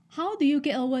How do you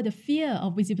get over the fear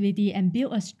of visibility and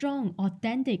build a strong,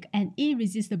 authentic, and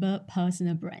irresistible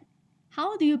personal brand?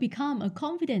 How do you become a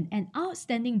confident and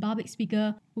outstanding public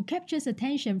speaker who captures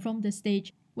attention from the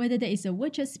stage, whether there is a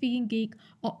virtual speaking gig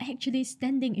or actually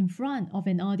standing in front of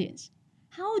an audience?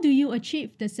 How do you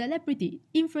achieve the celebrity,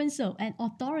 influencer, and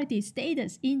authority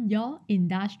status in your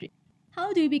industry?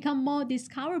 How do you become more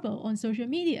discoverable on social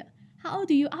media? How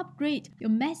do you upgrade your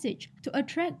message to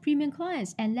attract premium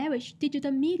clients and leverage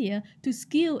digital media to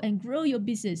scale and grow your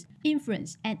business,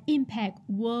 influence, and impact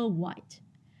worldwide?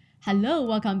 Hello,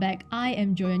 welcome back. I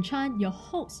am Joanne Chan, your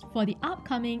host for the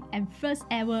upcoming and first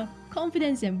ever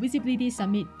Confidence and Visibility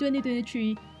Summit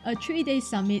 2023, a 3-day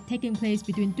summit taking place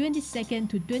between 22nd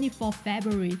to 24th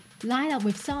February, lined up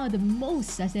with some of the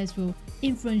most successful,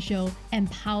 influential, and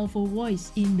powerful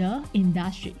voices in the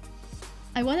industry.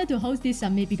 I wanted to host this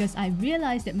summit because I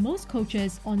realized that most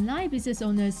coaches, online business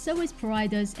owners, service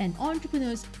providers, and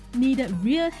entrepreneurs needed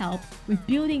real help with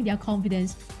building their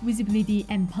confidence, visibility,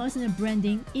 and personal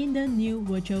branding in the new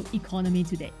virtual economy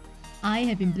today. I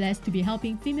have been blessed to be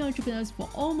helping female entrepreneurs for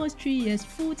almost 3 years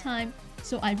full-time,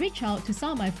 so I reached out to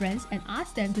some of my friends and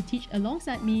asked them to teach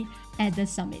alongside me at the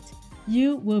summit.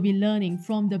 You will be learning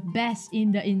from the best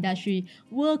in the industry,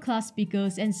 world-class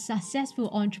speakers and successful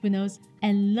entrepreneurs,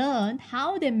 and learn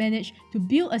how they manage to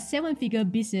build a 7-figure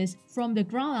business from the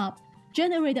ground up,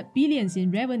 generated billions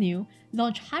in revenue,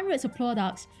 launched hundreds of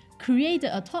products, created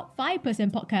a top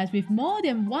 5% podcast with more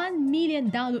than 1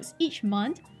 million downloads each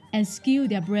month, and scale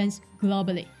their brands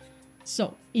globally.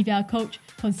 So, if you're a coach,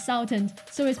 consultant,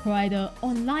 service provider,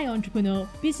 online entrepreneur,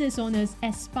 business owners,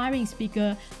 aspiring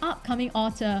speaker, upcoming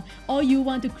author, or you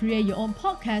want to create your own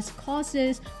podcast,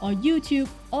 courses, or YouTube,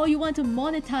 or you want to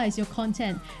monetize your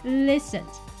content, listen.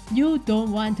 You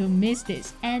don't want to miss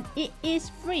this, and it is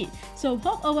free. So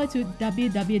hop over to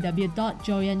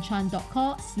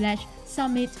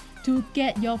www.joyanchan.com/summit to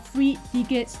get your free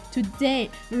tickets today,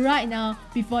 right now,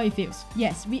 before it fills.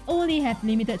 Yes, we only have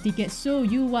limited tickets, so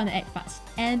you want to act fast.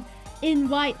 And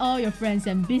invite all your friends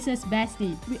and business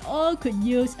besties. We all could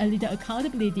use a little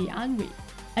accountability, aren't we?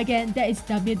 Again, that is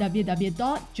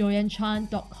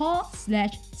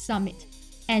www.joyanchan.com/summit.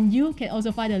 And you can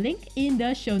also find the link in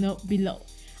the show note below.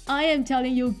 I am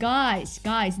telling you guys,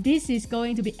 this is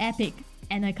going to be epic,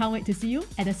 and I can't wait to see you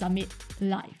at the summit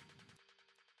live.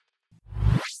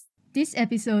 This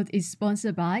episode is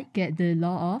sponsored by Get the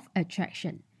Law of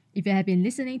Attraction. If you have been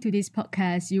listening to this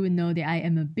podcast, you will know that I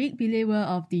am a big believer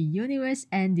of the universe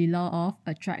and the law of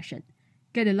attraction.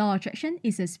 Get the Law of Attraction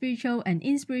is a spiritual and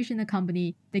inspirational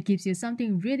company that gives you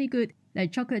something really good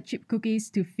like chocolate chip cookies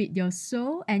to feed your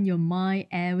soul and your mind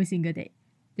every single day.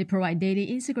 They provide daily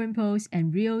Instagram posts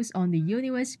and reels on the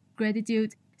universe,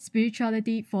 gratitude,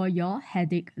 spirituality for your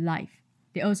headache life.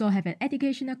 They also have an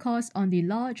educational course on the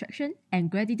Law of Attraction and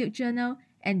Gratitude Journal,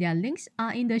 and their links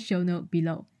are in the show note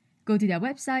below. Go to their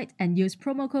website and use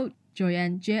promo code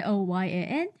JOYAN,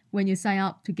 JOYAN, when you sign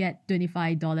up to get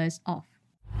 $25 off.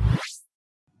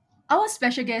 Our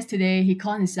special guest today, he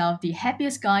called himself the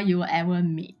happiest guy you will ever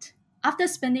meet. After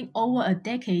spending over a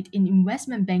decade in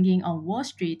investment banking on Wall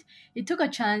Street, he took a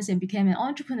chance and became an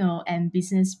entrepreneur and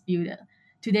business builder.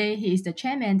 Today, he is the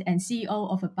chairman and CEO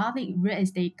of a public real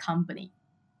estate company.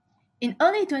 In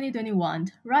early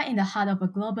 2021, right in the heart of a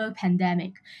global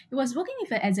pandemic, he was working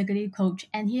with an executive coach,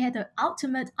 and he had the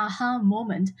ultimate aha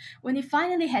moment when he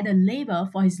finally had a label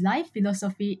for his life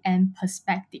philosophy and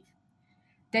perspective.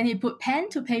 Then he put pen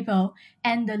to paper,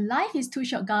 and the Life is Too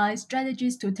Short Guide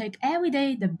strategies to take every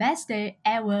day the best day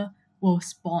ever was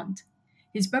spawned.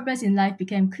 His purpose in life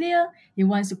became clear. He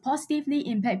wants to positively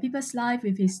impact people's lives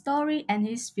with his story and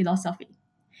his philosophy.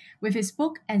 With his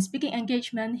book and speaking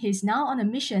engagement, he's now on a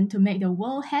mission to make the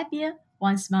world happier,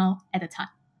 one smile at a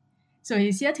time. So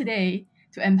he's here today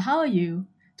to empower you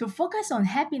to focus on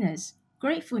happiness,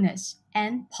 gratefulness,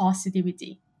 and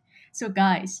positivity. So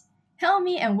guys, help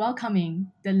me in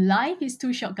welcoming the Life is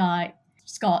Too Short guy,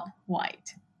 Scott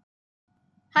White.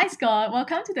 Hi Scott,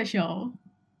 welcome to the show.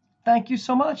 Thank you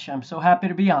so much. I'm so happy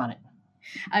to be on it.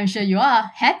 I'm sure you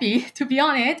are happy to be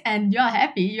on it, and you are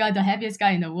happy. You are the happiest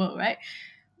guy in the world, right?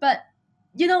 But,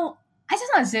 I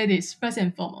just want to say this first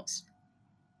and foremost.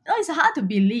 It's hard to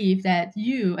believe that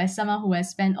you, as someone who has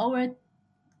spent over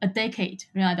a decade,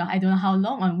 I don't know how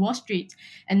long, on Wall Street,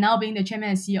 and now being the chairman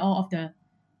and CEO of the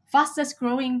fastest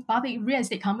growing public real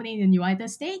estate company in the United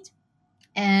States,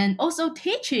 and also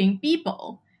teaching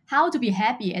people how to be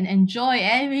happy and enjoy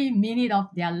every minute of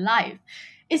their life.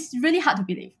 It's really hard to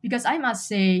believe, because I must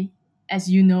say, as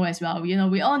you know as well, we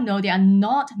all know there are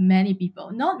not many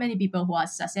people who are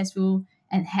successful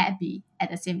and happy at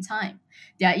the same time.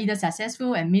 They are either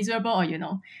successful and miserable, or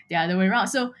the other way around.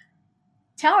 So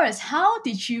tell us, how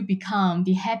did you become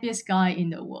the happiest guy in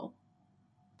the world?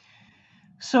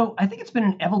 So I think it's been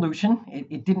an evolution.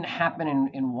 It didn't happen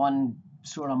in one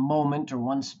sort of moment or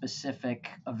one specific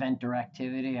event or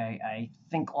activity. I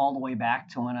think all the way back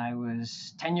to when I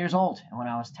was 10 years old. And when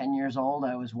I was 10 years old,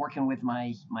 I was working with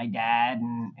my dad,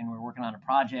 and we were working on a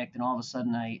project. And all of a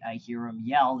sudden, I hear him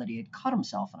yell that he had cut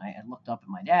himself. And I looked up at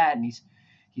my dad, and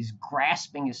he's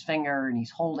grasping his finger, and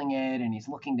he's holding it, and he's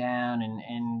looking down,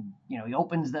 and he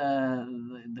opens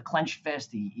the clenched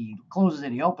fist, he closes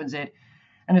it, he opens it,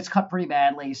 and it's cut pretty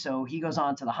badly. So he goes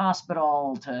on to the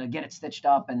hospital to get it stitched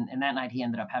up. And that night he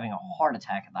ended up having a heart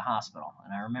attack at the hospital.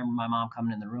 And I remember my mom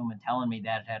coming in the room and telling me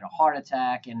Dad had a heart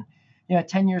attack. And,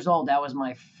 10 years old, that was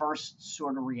my first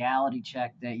sort of reality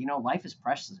check that, life is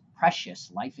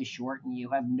precious. Life is short, and you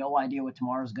have no idea what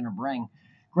tomorrow's going to bring.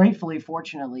 Gratefully,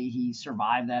 fortunately, he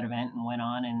survived that event and went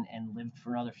on and lived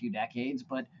for another few decades.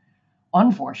 But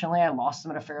unfortunately, I lost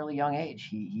him at a fairly young age.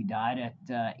 He died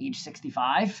at age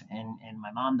 65, and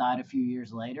my mom died a few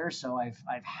years later. So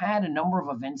I've had a number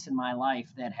of events in my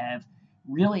life that have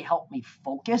really helped me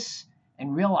focus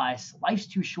and realize life's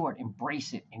too short.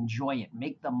 Embrace it, enjoy it,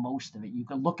 make the most of it. You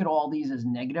can look at all these as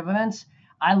negative events.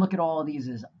 I look at all of these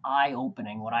as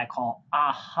eye-opening, what I call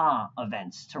aha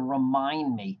events, to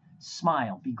remind me,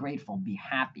 smile, be grateful, be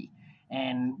happy.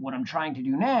 And what I'm trying to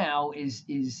do now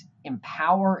is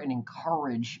empower and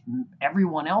encourage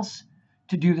everyone else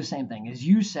to do the same thing. As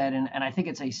you said, and I think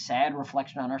it's a sad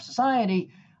reflection on our society,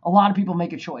 a lot of people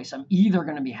make a choice. I'm either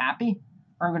going to be happy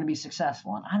or I'm going to be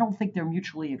successful. And I don't think they're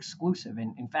mutually exclusive.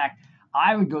 And in fact,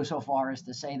 I would go so far as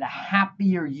to say the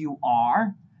happier you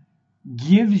are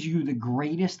gives you the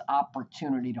greatest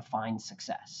opportunity to find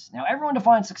success. Now, everyone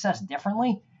defines success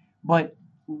differently, but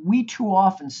we too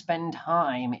often spend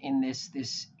time in this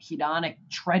hedonic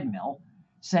treadmill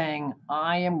saying,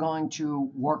 I am going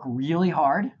to work really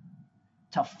hard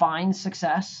to find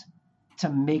success, to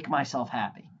make myself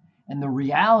happy. And the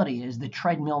reality is the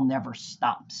treadmill never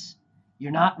stops.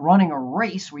 You're not running a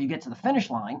race where you get to the finish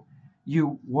line.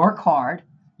 You work hard,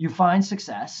 you find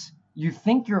success, you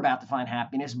think you're about to find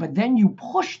happiness, but then you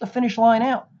push the finish line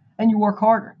out and you work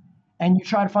harder. And you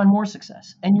try to find more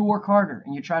success, and you work harder,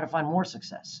 and you try to find more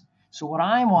success. So what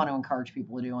I want to encourage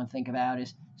people to do and think about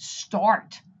is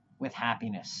start with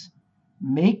happiness.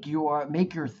 Make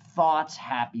your thoughts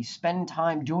happy. Spend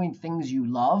time doing things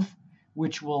you love,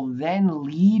 which will then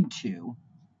lead to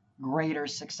greater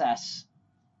success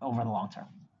over the long term.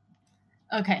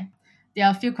 Okay, there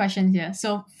are a few questions here.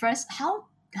 So first, how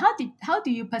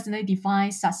do you personally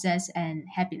define success and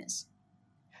happiness?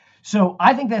 So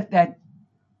I think that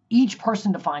each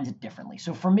person defines it differently.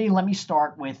 So for me, let me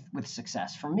start with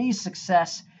success. For me,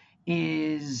 success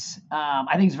is,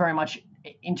 I think it's very much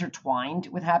intertwined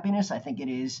with happiness. I think it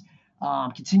is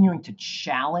continuing to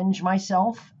challenge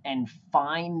myself and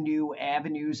find new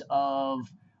avenues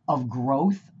of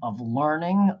growth, of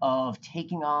learning, of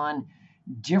taking on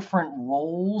different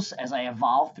roles as I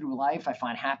evolve through life. I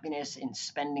find happiness in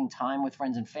spending time with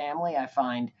friends and family. I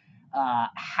find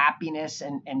happiness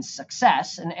and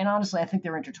success. And honestly, I think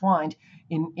they're intertwined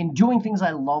in doing things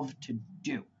I love to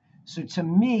do. So to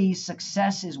me,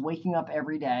 success is waking up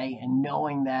every day and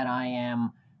knowing that I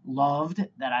am loved,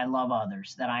 that I love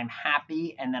others, that I'm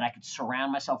happy, and that I can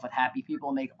surround myself with happy people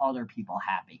and make other people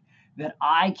happy, that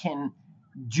I can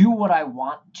do what I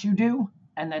want to do,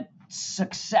 and that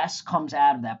success comes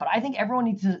out of that. But I think everyone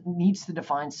needs to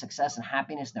define success and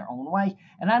happiness their own way,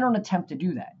 and I don't attempt to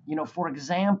do that. For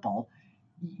example,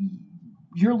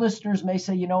 your listeners may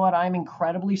say, you know what, I'm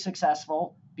incredibly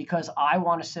successful because I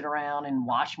want to sit around and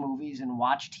watch movies and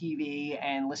watch TV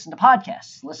and listen to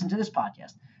podcasts, listen to this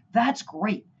podcast. That's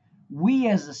great. We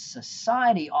as a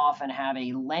society often have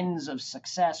a lens of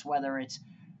success, whether it's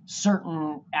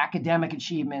certain academic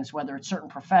achievements, whether it's certain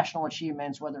professional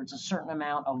achievements, whether it's a certain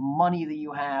amount of money that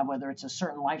you have, whether it's a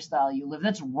certain lifestyle you live.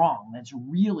 That's wrong. That's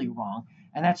really wrong.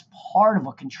 And that's part of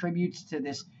what contributes to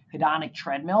this hedonic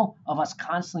treadmill of us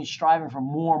constantly striving for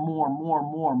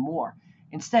more.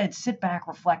 Instead, sit back,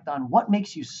 reflect on what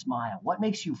makes you smile, what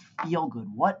makes you feel good,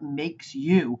 what makes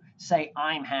you say,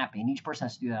 I'm happy. And each person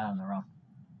has to do that on their own.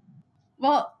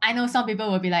 Well, I know some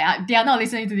people will be like, they are not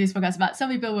listening to this podcast, but some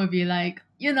people will be like,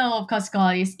 of course,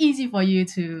 God, it's easy for you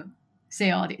to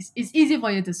say all this. It's easy for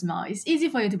you to smile. It's easy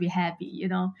for you to be happy,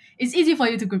 It's easy for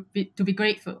you to be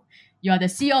grateful. You are the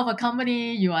CEO of a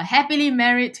company. You are happily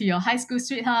married to your high school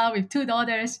sweetheart with 2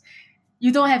 daughters.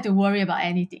 You don't have to worry about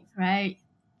anything, right?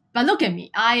 But look at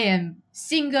me. I am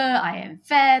single, I am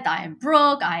fat, I am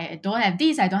broke, I don't have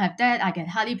this, I don't have that, I can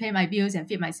hardly pay my bills and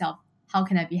feed myself. How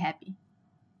can I be happy?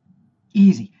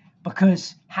 Easy,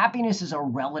 because happiness is a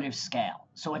relative scale.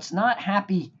 So it's not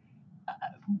happy.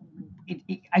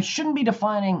 I shouldn't be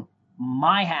defining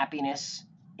my happiness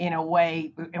in a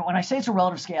way. And when I say it's a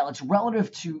relative scale, it's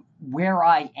relative to where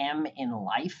I am in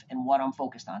life and what I'm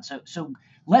focused on. So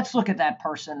let's look at that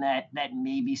person that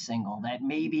may be single, that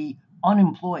may be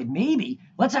unemployed. Maybe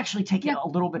let's actually take it a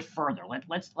little bit further.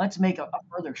 Let's make a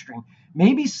further extreme.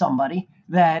 Maybe somebody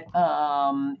that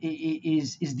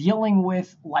is dealing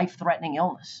with life-threatening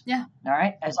illness. Yeah. All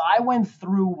right. As I went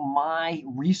through my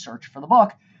research for the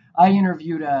book, I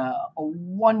interviewed a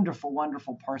wonderful,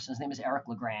 wonderful person. His name is Eric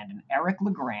LeGrand. And Eric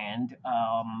LeGrand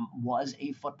was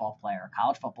a football player,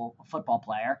 college football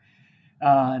player.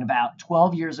 And about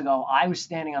 12 years ago, I was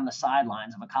standing on the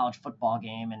sidelines of a college football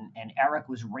game, and Eric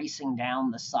was racing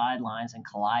down the sidelines and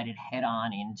collided head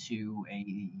on into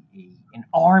an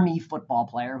Army football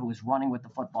player who was running with the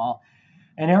football.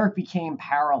 And Eric became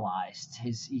paralyzed.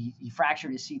 He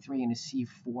fractured his C3 and his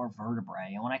C4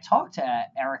 vertebrae. And when I talked to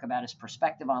Eric about his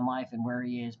perspective on life and where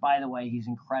he is, by the way, he's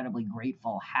incredibly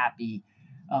grateful, happy.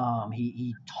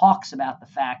 He talks about the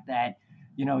fact that,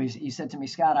 he said to me,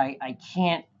 Scott, I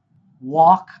can't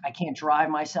walk, I can't drive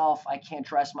myself, I can't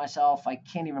dress myself, I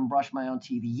can't even brush my own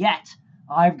teeth. Yet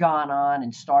I've gone on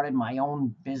and started my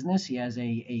own business. He has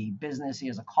a business. He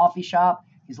has a coffee shop.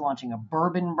 He's launching a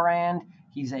bourbon brand.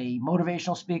 He's a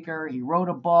motivational speaker. He wrote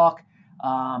a book.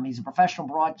 He's a professional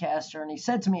broadcaster. And he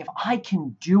said to me, if I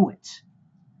can do it,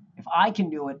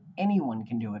 anyone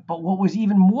can do it. But what was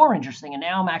even more interesting, and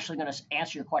now I'm actually going to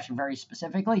answer your question very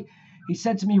specifically, he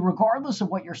said to me, regardless of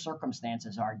what your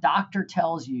circumstances are, doctor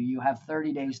tells you you have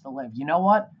 30 days to live. You know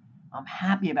what? I'm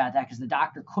happy about that because the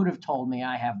doctor could have told me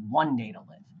I have 1 day to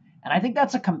live. And I think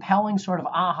that's a compelling sort of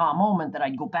aha moment that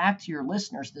I'd go back to your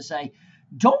listeners to say,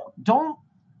 don't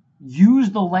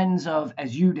use the lens of,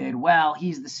 as you did, well,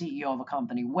 he's the CEO of a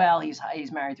company. Well, he's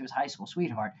married to his high school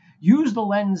sweetheart. Use the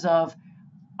lens of,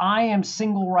 I am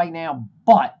single right now,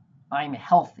 but I'm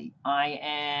healthy. I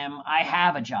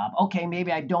have a job. Okay,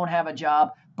 maybe I don't have a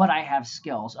job, but I have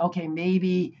skills. Okay,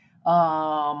 maybe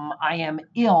I am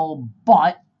ill,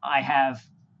 but I have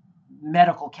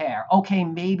medical care. Okay,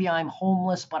 maybe I'm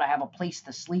homeless, but I have a place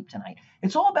to sleep tonight.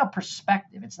 It's all about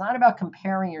perspective. It's not about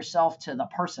comparing yourself to the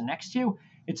person next to you.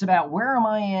 It's about where am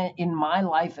I in my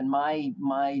life and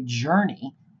my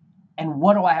journey, and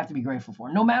what do I have to be grateful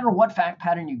for? No matter what fact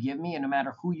pattern you give me and no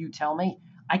matter who you tell me,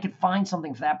 I could find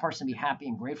something for that person to be happy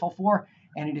and grateful for.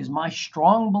 And it is my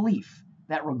strong belief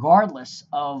that regardless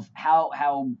of how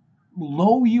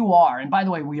low you are, and by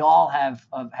the way, we all have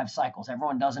cycles.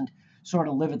 Everyone doesn't sort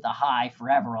of live at the high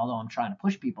forever, although I'm trying to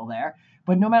push people there.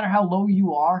 But no matter how low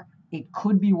you are, it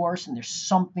could be worse, and there's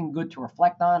something good to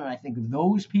reflect on. And I think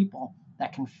those people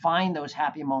that can find those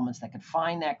happy moments, that can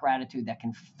find that gratitude, that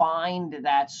can find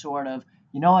that sort of,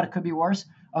 you know what, it could be worse,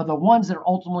 are the ones that are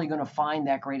ultimately going to find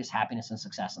that greatest happiness and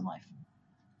success in life.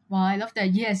 Wow, I love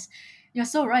that. Yes, you're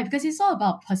so right, because it's all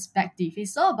about perspective.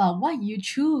 It's all about what you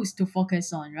choose to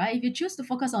focus on, right? If you choose to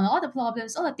focus on all the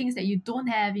problems, all the things that you don't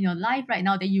have in your life right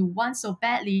now that you want so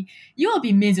badly, you will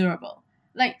be miserable.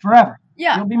 Like forever.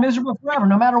 Yeah. You'll be miserable forever,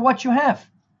 no matter what you have.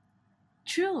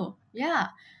 True. Yeah.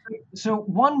 So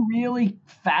one really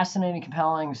fascinating,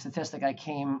 compelling statistic I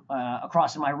came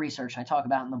across in my research, and I talk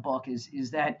about in the book,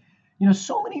 is that,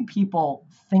 so many people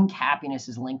think happiness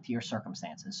is linked to your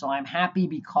circumstances. So I'm happy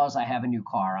because I have a new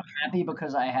car. I'm happy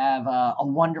because I have a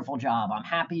wonderful job. I'm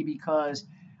happy because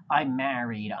I'm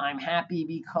married. I'm happy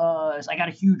because I got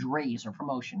a huge raise or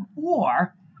promotion.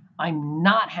 Or I'm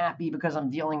not happy because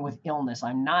I'm dealing with illness.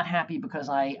 I'm not happy because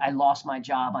I lost my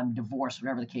job. I'm divorced,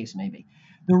 whatever the case may be.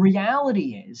 The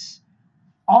reality is,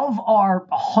 of our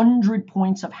 100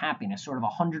 points of happiness, sort of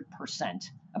 100%,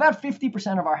 about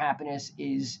 50% of our happiness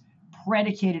is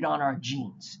predicated on our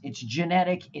genes. It's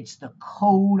genetic. It's the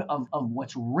code of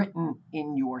what's written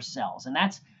in your cells. And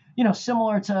that's,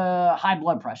 similar to high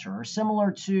blood pressure or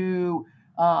similar to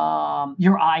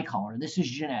your eye color. This is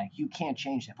genetic. You can't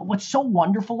change that. But what's so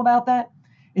wonderful about that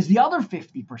is the other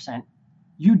 50%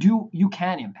 you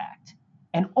can impact.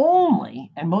 And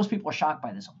most people are shocked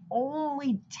by this,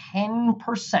 only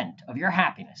 10% of your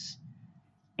happiness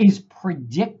is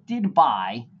predicted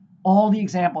by all the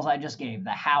examples I just gave: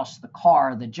 the house, the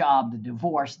car, the job, the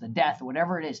divorce, the death,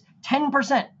 whatever it is,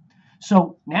 10%.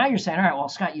 So now you're saying, all right, well,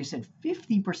 Scott, you said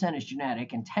 50% is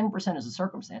genetic and 10% is the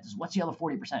circumstances. What's the other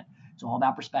 40%? It's all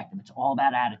about perspective. It's all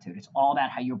about attitude. It's all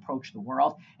about how you approach the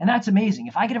world. And that's amazing.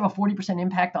 If I could have a 40%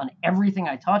 impact on everything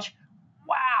I touch,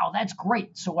 wow, wow, that's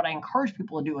great. So what I encourage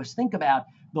people to do is think about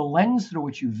the lens through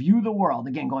which you view the world.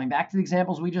 Again, going back to the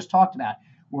examples we just talked about,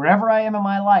 wherever I am in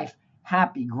my life,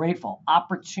 happy, grateful,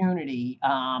 opportunity,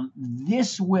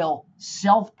 this will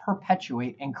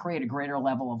self-perpetuate and create a greater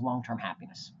level of long-term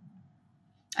happiness.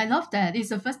 I love that. It's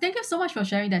the first. Thank you so much for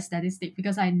sharing that statistic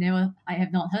because I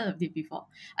have not heard of it before.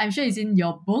 I'm sure it's in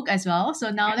your book as well. So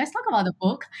now let's talk about the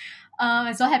book.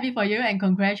 I'm so happy for you and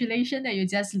congratulations that you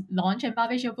just launched and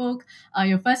published your book,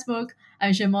 your first book.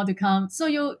 I'm sure more to come. So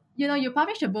you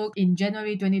published a book in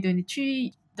January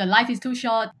 2023. The Life is Too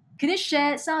Short. Can you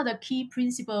share some of the key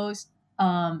principles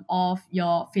of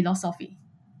your philosophy?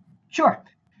 Sure.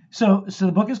 So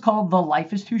the book is called The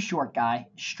Life is Too Short Guy,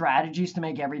 Strategies to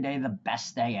Make Every Day the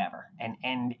Best Day Ever.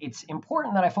 And it's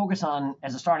important that I focus on,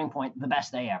 as a starting point, the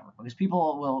best day ever, because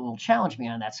people will challenge me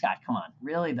on that. Scott, come on,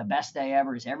 really? The best day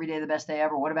ever? Is every day the best day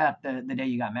ever? What about the day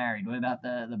you got married? What about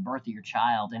the birth of your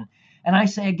child? And I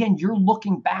say, again, you're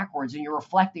looking backwards and you're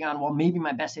reflecting on, well, maybe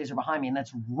my best days are behind me, and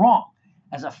that's wrong.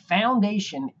 As a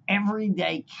foundation, every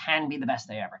day can be the best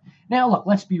day ever. Now, look,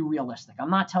 let's be realistic. I'm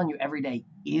not telling you every day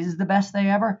is the best day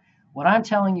ever. What I'm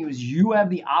telling you is you have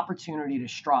the opportunity to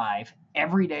strive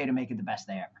every day to make it the best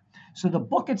day ever. So the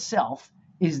book itself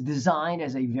is designed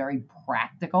as a very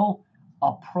practical,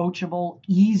 approachable,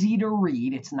 easy to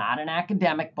read. It's not an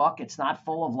academic book. It's not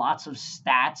full of lots of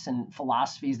stats and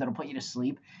philosophies that'll put you to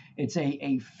sleep. It's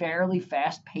a fairly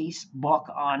fast-paced book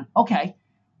on, okay,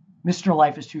 Mr.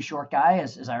 Life is Too Short Guy,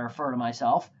 as I refer to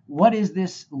myself. What is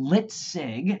this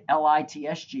LITSIG,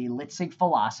 L-I-T-S-G, LITSIG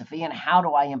philosophy, and how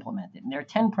do I implement it? And there are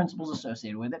 10 principles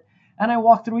associated with it, and I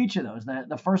walk through each of those.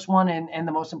 The first one and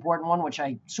the most important one, which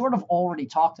I sort of already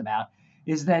talked about,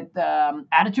 is that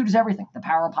attitude is everything, the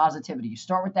power of positivity. You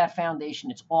start with that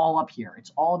foundation. It's all up here.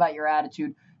 It's all about your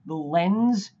attitude, the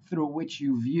lens through which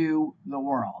you view the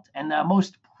world. And the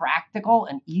most practical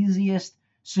and easiest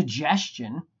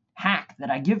suggestion hack that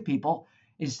I give people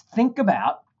is think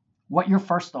about what your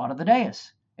first thought of the day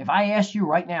is. If I asked you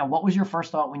right now, what was your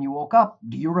first thought when you woke up?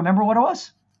 Do you remember what it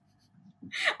was?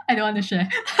 I don't want to share.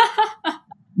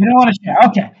 You don't want to share.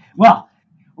 Okay. Well,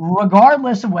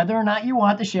 regardless of whether or not you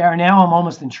want to share, now I'm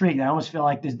almost intrigued. I almost feel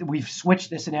like we've switched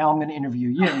this and now I'm going to interview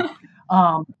you.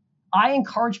 I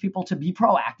encourage people to be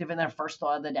proactive in their first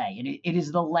thought of the day. It is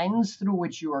the lens through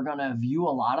which you are going to view a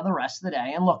lot of the rest of the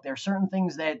day. And look, there are certain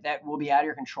things that will be out of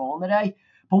your control in the day,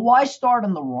 but why start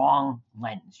on the wrong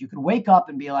lens? You could wake up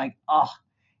and be like, oh,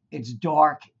 it's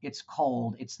dark, it's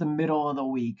cold, it's the middle of the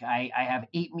week. I have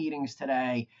 8 meetings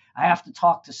today. I have to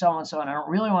talk to so-and-so, and I don't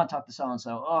really want to talk to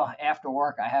so-and-so. Oh, after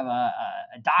work, I have a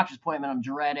doctor's appointment I'm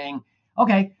dreading.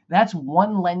 Okay, that's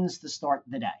one lens to start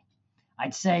the day.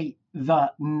 I'd say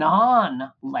the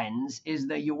non-lens is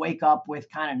that you wake up with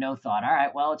kind of no thought. All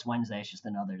right, well, it's Wednesday. It's just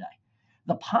another day.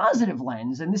 The positive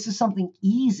lens, and this is something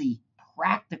easy,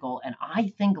 practical, and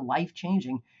I think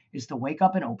life-changing, is to wake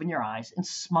up and open your eyes and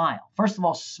smile. First of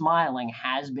all, smiling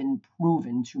has been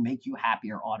proven to make you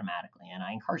happier automatically. And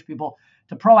I encourage people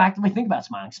to proactively think about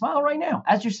smiling. Smile right now.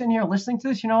 As you're sitting here listening to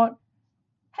this, you know what?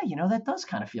 Hey, that does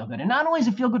kind of feel good. And not only does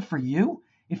it feel good for you,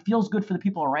 it feels good for the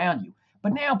people around you.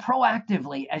 But now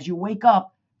proactively, as you wake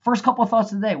up, first couple of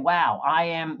thoughts of the day, wow, I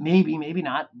am maybe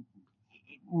not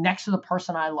next to the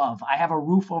person I love. I have a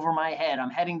roof over my head.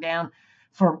 I'm heading down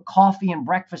for coffee and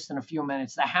breakfast in a few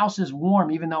minutes. The house is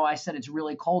warm, even though I said it's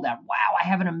really cold out. Wow, I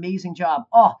have an amazing job.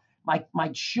 Oh, my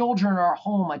children are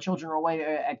home. My children are away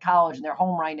at college and they're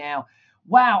home right now.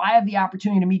 Wow, I have the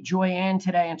opportunity to meet Joy Ann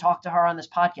today and talk to her on this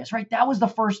podcast, right? That was the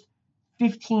first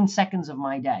 15 seconds of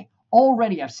my day.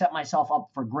 Already, I've set myself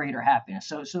up for greater happiness.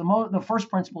 So the first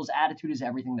principle is attitude is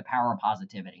everything, the power of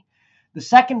positivity. The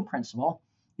second principle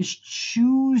is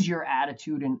choose your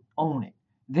attitude and own it.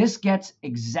 This gets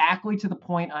exactly to the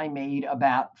point I made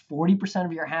about 40%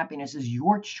 of your happiness is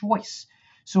your choice.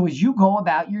 So as you go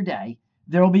about your day,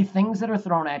 there will be things that are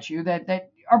thrown at you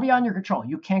that are beyond your control.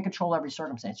 You can't control every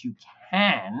circumstance. You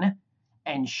can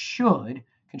and should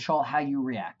control how you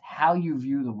react, how you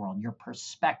view the world, your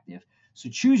perspective. So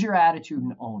choose your attitude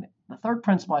and own it. The third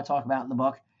principle I talk about in the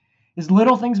book is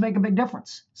little things make a big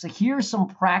difference. So here's some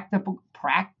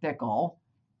practical,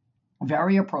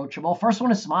 very approachable. First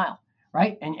one is smile,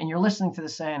 right? And you're listening to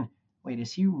this saying, wait,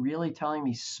 is he really telling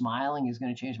me smiling is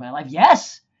going to change my life?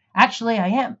 Yes, actually I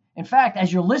am. In fact,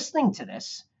 as you're listening to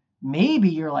this, maybe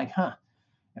you're like,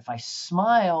 if I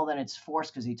smile, then it's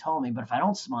forced because he told me. But if I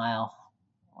don't smile,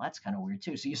 well, that's kind of weird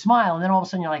too. So you smile and then all of a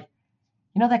sudden you're like,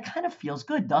 that kind of feels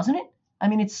good, doesn't it? I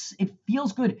mean, it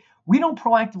feels good. We don't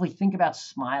proactively think about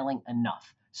smiling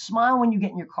enough. Smile when you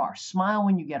get in your car. Smile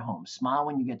when you get home. Smile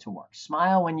when you get to work.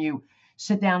 Smile when you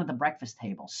Sit down at the breakfast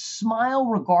table. Smile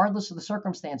regardless of the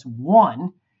circumstance.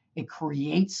 One, it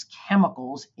creates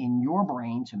chemicals in your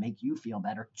brain to make you feel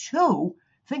better. Two,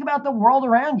 think about the world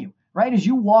around you, right? As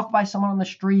you walk by someone on the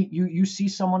street, you see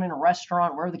someone in a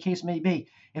restaurant, wherever the case may be.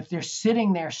 If they're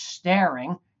sitting there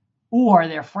staring or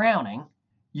they're frowning,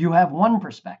 you have one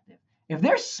perspective. If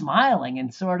they're smiling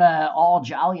and sort of all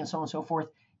jolly and so on and so forth,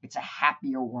 it's a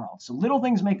happier world. So little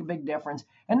things make a big difference.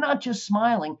 And not just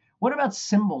smiling. What about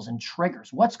symbols and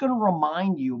triggers? What's going to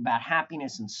remind you about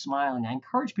happiness and smiling? I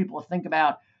encourage people to think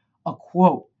about a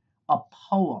quote, a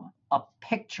poem, a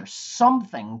picture,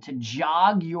 something to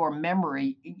jog your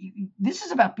memory. This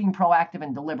is about being proactive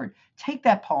and deliberate. Take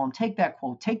that poem, take that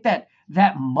quote, take that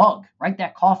mug, right?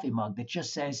 That coffee mug that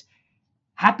just says,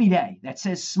 happy day, that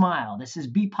says smile, that says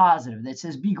be positive, that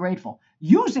says be grateful.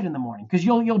 Use it in the morning because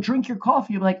you'll drink your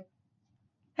coffee. You'll be like,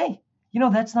 hey,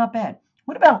 that's not bad.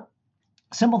 What about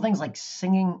simple things like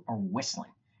singing or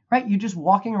whistling, right? You're just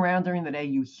walking around during the day.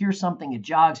 You hear something, it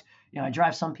jogs. I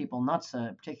drive some people nuts,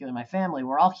 particularly my family,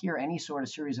 where I'll hear any sort of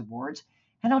series of words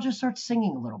and I'll just start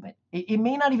singing a little bit. It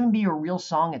may not even be a real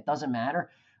song. It doesn't matter.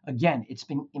 Again, it's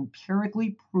been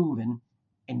empirically proven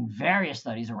in various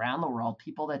studies around the world,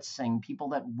 people that sing, people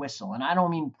that whistle, and I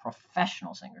don't mean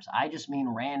professional singers. I just mean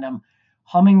random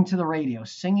humming to the radio,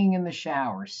 singing in the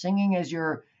shower, singing as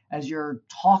you're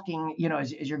talking,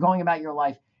 as you're going about your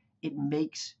life. It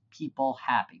makes people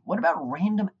happy. What about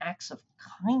random acts of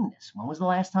kindness? When was the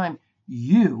last time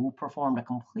you performed a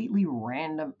completely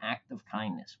random act of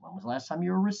kindness? When was the last time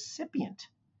you were a recipient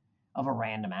of a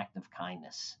random act of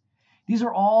kindness? These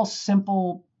are all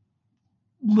simple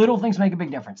little things make a big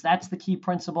difference. That's the key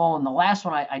principle. And the last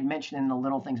one I'd mention in the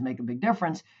little things make a big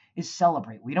difference is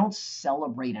celebrate. We don't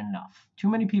celebrate enough. Too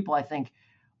many people, I think,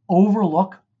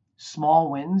 overlook small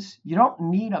wins. You don't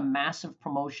need a massive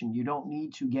promotion. You don't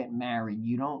need to get married.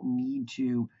 You don't need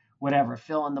to,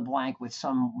 fill in the blank with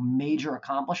some major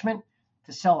accomplishment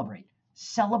to celebrate.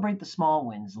 Celebrate the small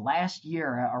wins. Last year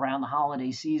around the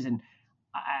holiday season,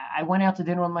 I went out to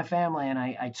dinner with my family and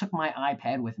I took my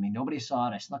iPad with me. Nobody saw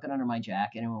it. I snuck it under my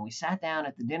jacket. And when we sat down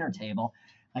at the dinner table,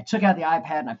 I took out the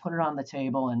iPad and I put it on the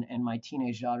table. And my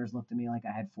teenage daughters looked at me like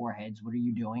I had four heads. What are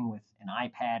you doing with an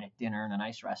iPad at dinner in a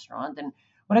nice restaurant? And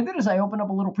what I did is I opened up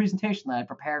a little presentation that I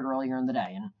prepared earlier in the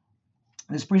day. And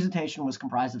this presentation was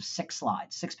comprised of six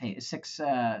slides.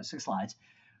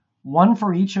 One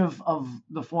for each of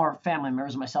the four family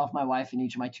members, myself, my wife, and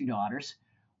each of my two daughters.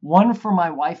 One for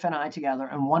my wife and I together,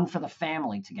 and one for the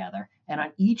family together. And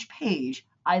on each page,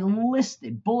 I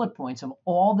listed bullet points of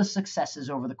all the successes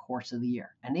over the course of the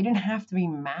year. And they didn't have to be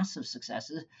massive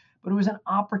successes, but it was an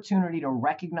opportunity to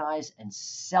recognize and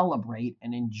celebrate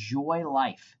and enjoy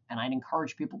life. And I'd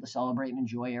encourage people to celebrate and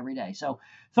enjoy every day. So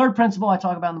third principle I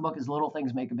talk about in the book is little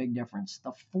things make a big difference.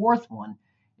 The fourth one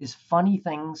is funny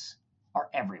things are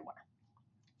everywhere.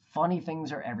 Funny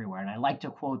things are everywhere. And I like to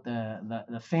quote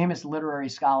the famous literary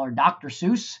scholar, Dr.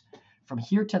 Seuss, from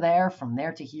here to there, from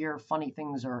there to here, funny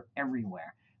things are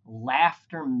everywhere.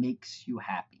 Laughter makes you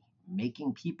happy.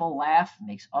 Making people laugh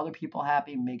makes other people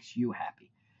happy, makes you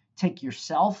happy. Take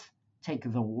yourself, take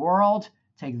the world,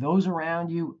 take those around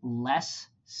you less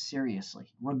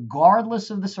seriously. Regardless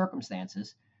of the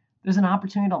circumstances, there's an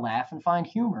opportunity to laugh and find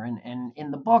humor. And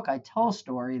in the book, I tell a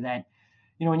story that,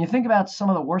 when you think about some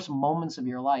of the worst moments of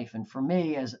your life, and for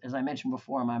me, as I mentioned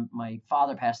before, my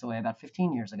father passed away about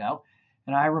 15 years ago,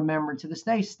 and I remember to this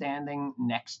day standing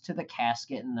next to the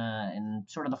casket in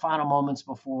sort of the final moments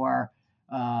before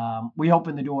we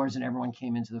opened the doors and everyone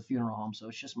came into the funeral home. So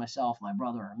it's just myself, my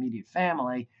brother, our immediate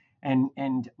family, and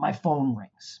my phone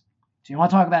rings. So you want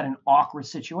to talk about an awkward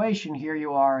situation? Here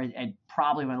you are at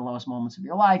probably one of the lowest moments of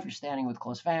your life. You're standing with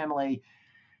close family.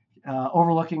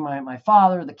 Overlooking my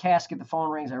father, the casket, the phone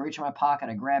rings. I reach in my pocket,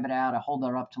 I grab it out, I hold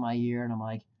it up to my ear, and I'm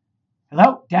like,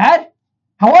 hello, Dad?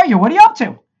 How are you? What are you up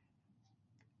to?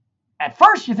 At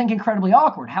first, you think incredibly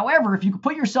awkward. However, if you could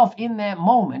put yourself in that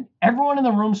moment, everyone in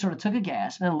the room sort of took a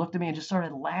gasp and then looked at me and just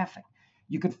started laughing.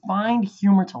 You could find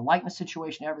humor to lighten the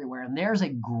situation everywhere. And there's a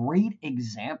great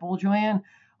example, Joanne,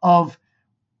 of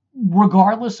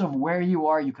regardless of where you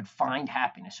are, you could find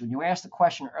happiness. When you asked the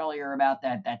question earlier about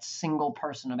that single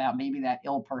person, about maybe that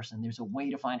ill person, there's a way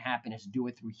to find happiness. Do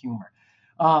it through humor.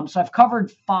 So I've covered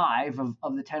 5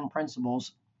 of the 10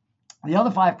 principles. The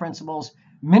other 5 principles,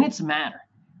 minutes matter.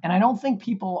 And I don't think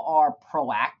people are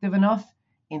proactive enough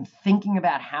in thinking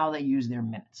about how they use their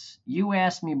minutes. You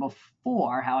asked me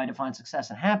before how I define success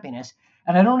and happiness,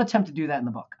 and I don't attempt to do that in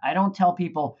the book. I don't tell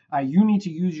people, you need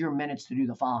to use your minutes to do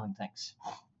the following things.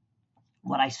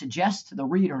 What I suggest to the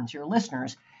reader and to your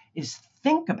listeners is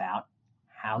think about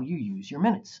how you use your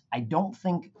minutes. I don't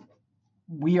think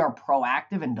we are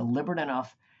proactive and deliberate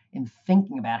enough in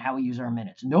thinking about how we use our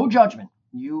minutes. No judgment.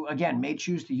 You, again, may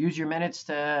choose to use your minutes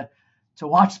to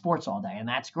watch sports all day, and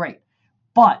that's great.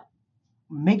 But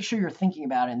make sure you're thinking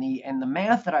about it. And the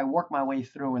math that I work my way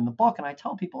through in the book and I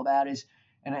tell people about is,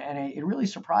 and it really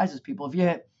surprises people, if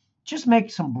you just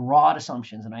make some broad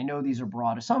assumptions, and I know these are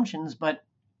broad assumptions, but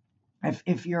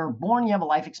if you're born, you have a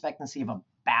life expectancy of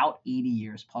about 80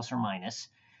 years, plus or minus,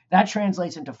 that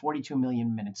translates into 42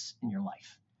 million minutes in your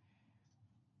life.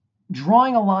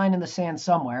 Drawing a line in the sand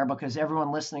somewhere, because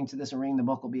everyone listening to this and reading the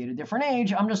book will be at a different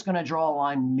age, I'm just going to draw a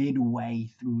line midway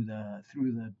through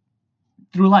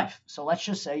life. So let's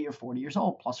just say you're 40 years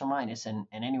old, plus or minus, and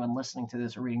anyone listening to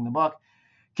this or reading the book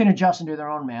can adjust and do their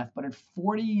own math. But at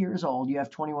 40 years old, you have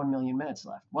 21 million minutes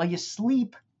left. Well, you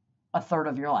sleep a third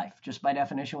of your life. Just by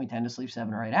definition, we tend to sleep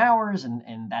 7 or 8 hours,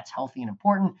 and that's healthy and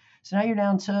important. So now you're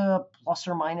down to plus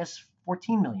or minus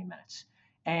 14 million minutes.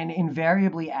 And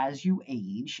invariably, as you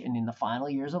age and in the final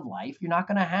years of life, you're not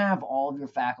going to have all of your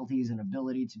faculties and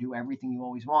ability to do everything you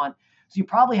always want. So you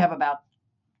probably have about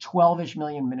 12-ish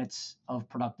million minutes of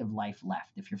productive life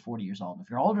left if you're 40 years old. If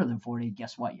you're older than 40,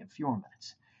 guess what? You have fewer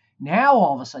minutes. Now,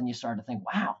 all of a sudden, you start to think,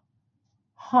 wow,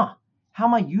 how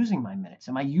am I using my minutes?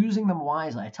 Am I using them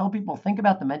wisely? I tell people, think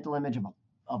about the mental image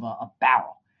of a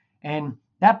barrel. And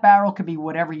that barrel could be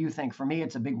whatever you think. For me,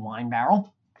 it's a big wine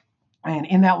barrel. And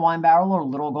in that wine barrel are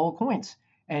little gold coins.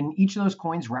 And each of those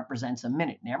coins represents a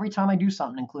minute. And every time I do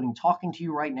something, including talking to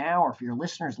you right now, or for your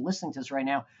listeners listening to this right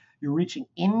now, you're reaching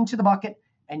into the bucket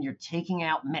and you're taking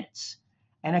out minutes.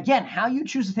 And again, how you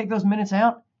choose to take those minutes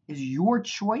out is your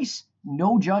choice,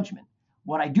 no judgment.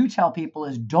 What I do tell people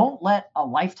is don't let a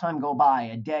lifetime go by,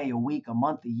 a day, a week, a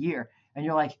month, a year, and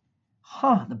you're like,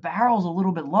 the barrel's a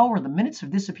little bit lower. The minutes have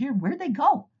disappeared. Where'd they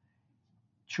go?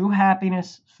 True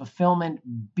happiness, fulfillment,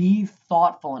 be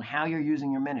thoughtful in how you're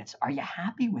using your minutes. Are you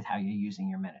happy with how you're using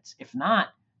your minutes? If not,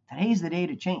 today's the day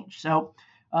to change. So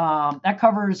that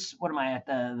covers, what am I at,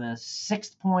 the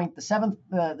sixth point, the seventh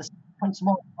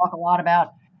principle I talk a lot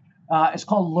about. It's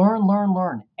called learn, learn,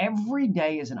 learn. Every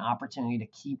day is an opportunity to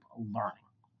keep learning.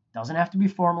 It doesn't have to be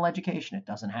formal education. It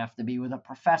doesn't have to be with a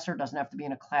professor. It doesn't have to be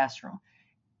in a classroom.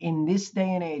 In this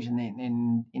day and age, and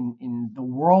in the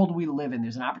world we live in,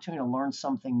 there's an opportunity to learn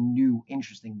something new,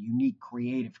 interesting, unique,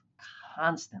 creative,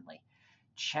 constantly.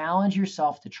 Challenge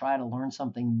yourself to try to learn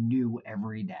something new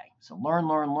every day. So learn,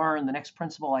 learn, learn. The next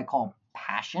principle I call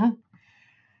passion.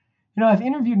 I've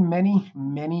interviewed many,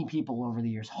 many people over the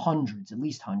years, hundreds, at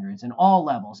least hundreds, in all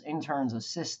levels, interns,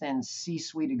 assistants,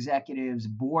 C-suite executives,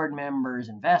 board members,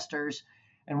 investors.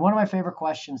 And one of my favorite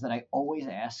questions that I always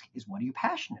ask is, what are you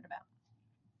passionate about?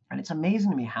 And it's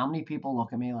amazing to me how many people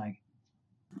look at me like,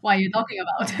 what are you talking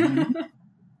about?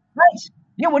 Right.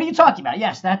 Yeah, what are you talking about?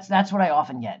 Yes, that's what I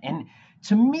often get. And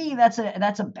to me, that's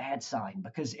a bad sign,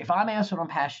 because if I'm asked what I'm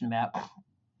passionate about,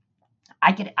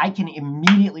 I can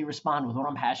immediately respond with what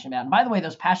I'm passionate about. And by the way,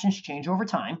 those passions change over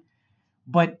time,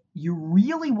 but you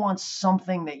really want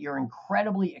something that you're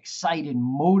incredibly excited,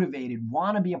 motivated,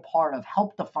 want to be a part of,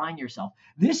 help define yourself.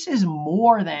 This is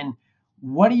more than,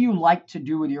 what do you like to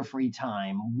do with your free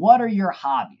time? What are your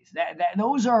hobbies?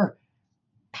 Those are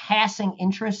passing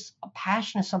interests. A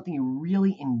passion is something you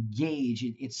really engage.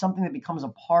 It's something that becomes a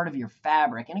part of your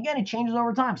fabric. And again, it changes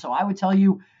over time. So I would tell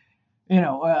you,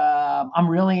 I'm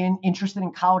really interested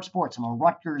in college sports. I'm a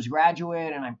Rutgers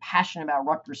graduate, and I'm passionate about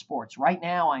Rutgers sports. Right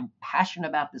now, I'm passionate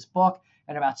about this book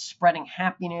and about spreading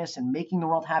happiness and making the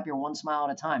world happier one smile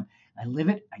at a time. I live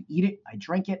it, I eat it, I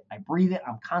drink it, I breathe it.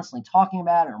 I'm constantly talking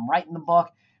about it. I'm writing the book.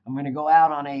 I'm going to go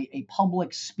out on a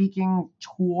public speaking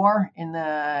tour in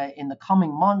the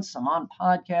coming months. I'm on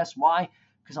podcasts. Why?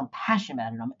 Because I'm passionate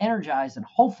about it. I'm energized, and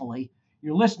hopefully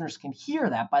your listeners can hear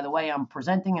that by the way I'm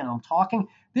presenting and I'm talking.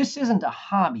 This isn't a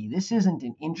hobby. This isn't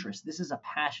an interest. This is a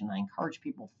passion. I encourage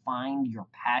people, find your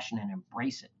passion and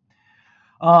embrace it.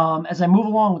 As I move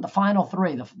along with the final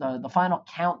three, the final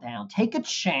countdown, take a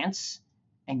chance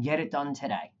and get it done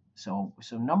today. So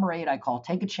number 8, I call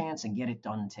take a chance and get it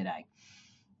done today.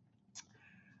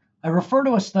 I refer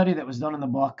to a study that was done in the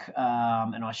book.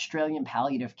 An Australian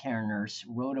palliative care nurse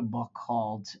wrote a book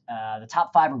called The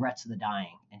Top 5 Regrets of the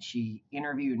Dying. And she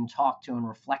interviewed and talked to and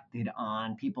reflected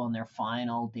on people in their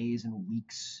final days and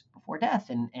weeks before death.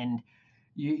 And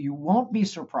you won't be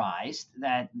surprised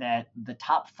that the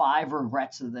top 5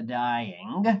 regrets of the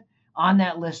dying on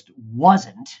that list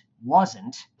wasn't,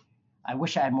 I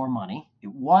wish I had more money.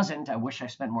 It wasn't, I wish I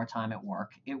spent more time at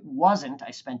work. It wasn't,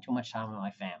 I spent too much time with my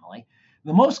family.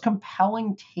 The most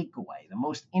compelling takeaway, the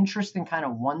most interesting kind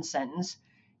of one sentence,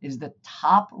 is the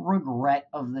top regret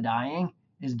of the dying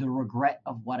is the regret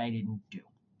of what I didn't do.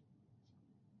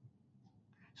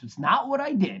 So it's not what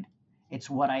I did, it's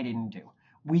what I didn't do.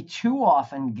 We too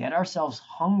often get ourselves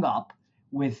hung up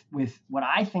with what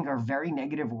I think are very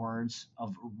negative words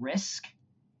of risk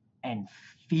and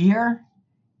fear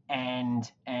and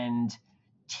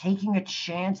taking a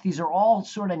chance. These are all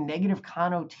sort of negative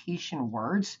connotation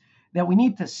words that we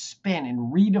need to spin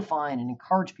and redefine and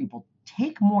encourage people.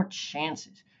 Take more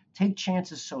chances. Take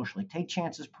chances socially. Take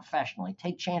chances professionally.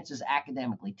 Take chances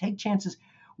academically. Take chances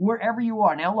wherever you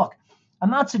are. Now, look, I'm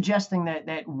not suggesting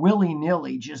that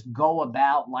willy-nilly just go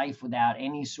about life without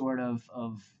any sort of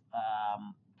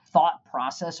thought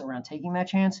process around taking that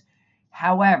chance.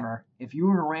 However, if you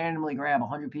were to randomly grab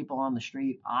 100 people on the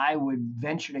street, I would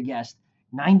venture to guess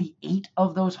 98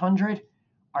 of those 100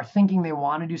 are thinking they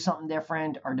want to do something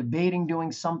different, are debating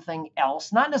doing something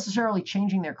else, not necessarily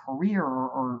changing their career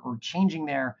or changing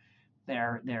their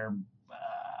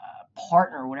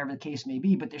partner or whatever the case may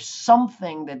be, but there's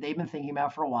something that they've been thinking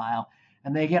about for a while,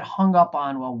 and they get hung up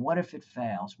on, well, what if it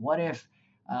fails? What if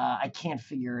I can't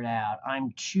figure it out?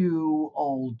 I'm too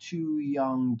old, too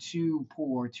young, too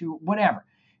poor, too whatever.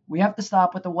 We have to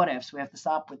stop with the what ifs. We have to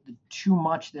stop with the too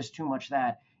much this, too much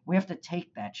that. We have to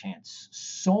take that chance.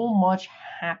 So much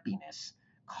happiness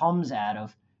comes out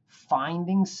of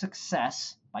finding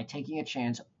success by taking a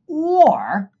chance,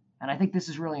 or, and I think this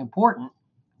is really important,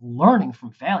 learning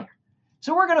from failure.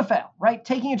 So we're going to fail, right?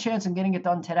 Taking a chance and getting it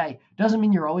done today doesn't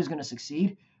mean you're always going to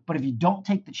succeed. But if you don't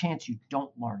take the chance, you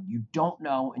don't learn. You don't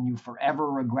know, and you forever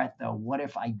regret, though, what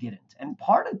if I didn't? And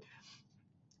part of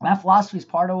that philosophy is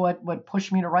part of what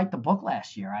pushed me to write the book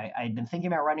last year. I'd been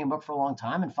thinking about writing a book for a long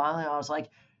time, and finally I was like,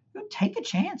 take a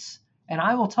chance. And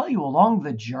I will tell you, along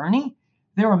the journey,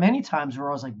 there were many times where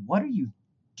I was like, what are you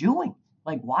doing?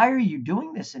 Like, why are you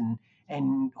doing this?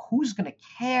 And who's going to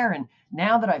care? And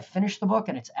now that I've finished the book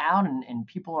and it's out and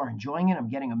people are enjoying it, I'm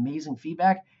getting amazing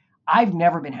feedback, I've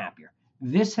never been happier.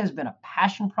 This has been a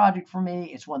passion project for me.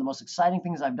 It's one of the most exciting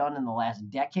things I've done in the last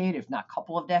decade, if not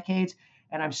couple of decades.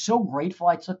 And I'm so grateful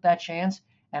I took that chance.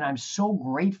 And I'm so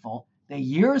grateful that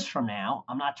years from now,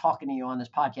 I'm not talking to you on this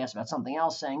podcast about something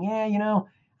else saying, yeah,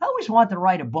 I always wanted to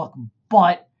write a book,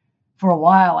 but for a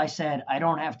while I said, I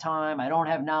don't have time. I don't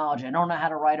have knowledge. I don't know how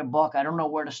to write a book. I don't know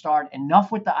where to start.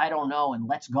 Enough with the I don't know, and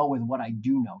let's go with what I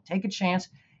do know. Take a chance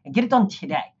and get it done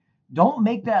today. Don't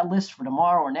make that list for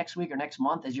tomorrow or next week or next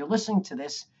month. As you're listening to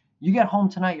this, you get home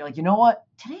tonight, you're like, you know what?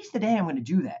 Today's the day I'm going to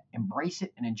do that. Embrace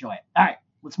it and enjoy it. All right,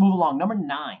 let's move along. Number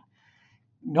 9,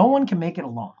 no one can make it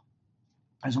alone.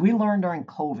 As we learned during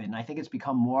COVID, and I think it's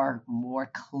become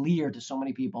more clear to so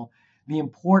many people, the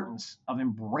importance of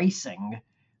embracing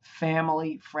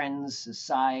family, friends,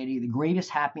 society. The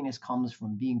greatest happiness comes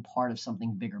from being part of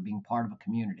something bigger, being part of a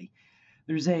community.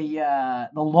 There's the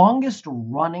longest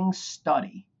running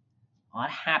study on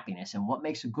happiness and what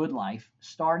makes a good life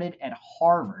started at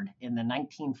Harvard in the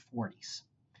 1940s.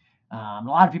 A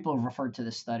lot of people have referred to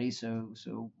this study, so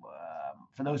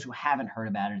for those who haven't heard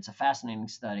about it, it's a fascinating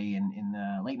study. In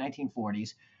the late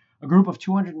 1940s, a group of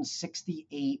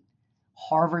 268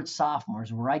 Harvard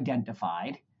sophomores were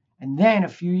identified, and then a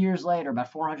few years later,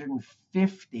 about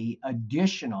 450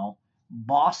 additional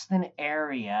Boston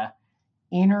area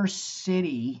inner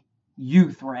city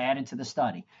youth were added to the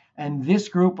study. And this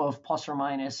group of plus or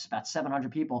minus about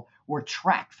 700 people were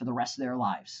tracked for the rest of their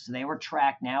lives. So they were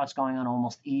tracked. Now it's going on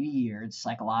almost 80 years,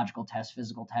 psychological tests,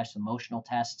 physical tests, emotional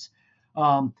tests.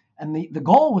 And the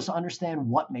goal was to understand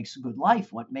what makes a good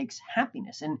life, what makes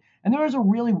happiness. And there was a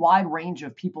really wide range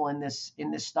of people in this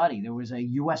study. There was a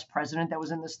U.S. president that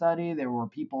was in the study. There were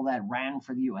people that ran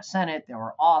for the U.S. Senate. There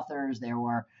were authors. There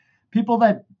were people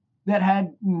that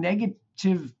had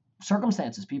negative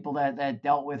circumstances, people that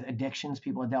dealt with addictions,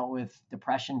 people that dealt with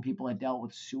depression, people that dealt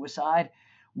with suicide.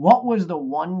 What was the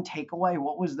one takeaway?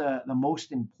 What was the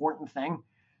most important thing?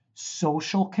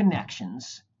 Social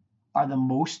connections are the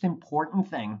most important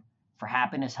thing for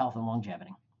happiness, health, and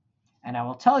longevity. And I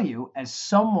will tell you, as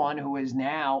someone who is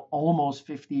now almost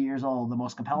 50 years old, the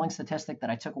most compelling statistic that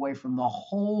I took away from the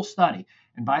whole study,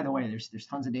 and by the way, there's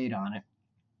tons of data on it,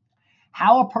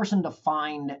 how a person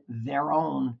defined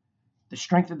the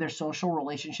strength of their social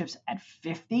relationships at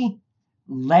 50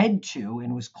 led to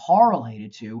and was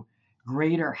correlated to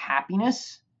greater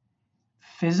happiness,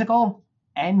 physical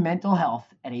and mental health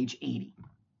at age 80.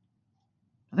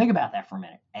 Think about that for a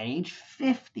minute. At age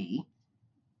 50,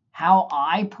 how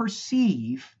I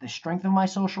perceive the strength of my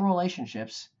social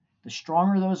relationships, the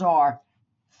stronger those are,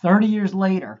 30 years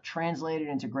later, translated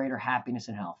into greater happiness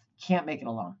and health. Can't make it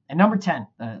alone. And number 10,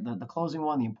 the closing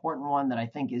one, the important one that I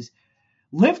think is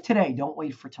live today, don't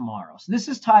wait for tomorrow. So this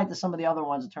is tied to some of the other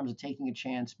ones in terms of taking a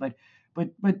chance, but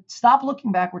But stop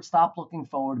looking backward, stop looking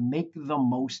forward, make the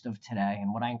most of today.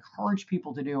 And what I encourage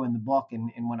people to do in the book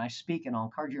and when I speak, and I'll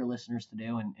encourage your listeners to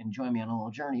do and join me on a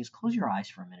little journey, is close your eyes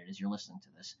for a minute as you're listening to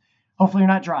this. Hopefully you're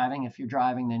not driving. If you're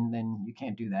driving, then you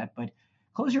can't do that. But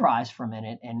close your eyes for a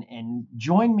minute and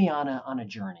join me on a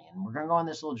journey. And we're gonna go on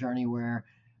this little journey where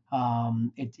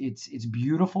it's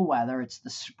beautiful weather. It's the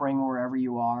spring wherever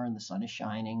you are, and the sun is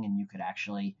shining, and you could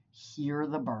actually hear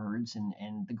the birds.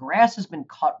 And the grass has been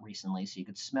cut recently, so you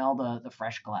could smell the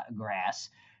fresh grass.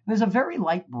 And there's a very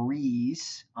light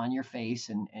breeze on your face,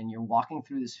 and you're walking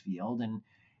through this field,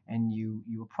 and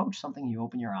you approach something, you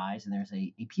open your eyes, and there's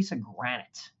a piece of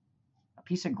granite. A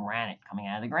piece of granite coming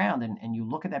out of the ground, and you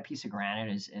look at that piece of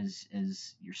granite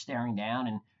as you're staring down,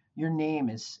 and your name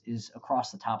is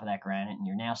across the top of that granite, and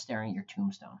you're now staring at your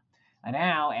tombstone. I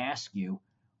now ask you,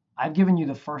 I've given you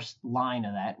the first line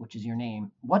of that, which is your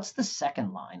name. What's the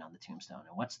second line on the tombstone,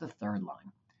 and what's the third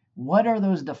line? What are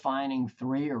those defining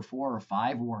 3 or 4 or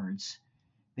 5 words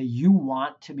that you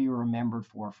want to be remembered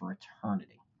for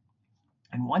eternity?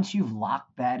 And once you've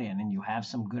locked that in and you have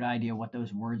some good idea what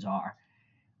those words are,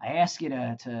 I ask you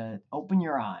to open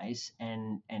your eyes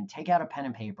and take out a pen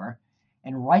and paper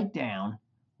and write down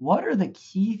what are the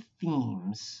key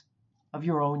themes of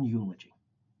your own eulogy.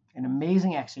 An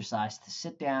amazing exercise to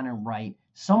sit down and write.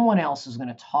 Someone else is going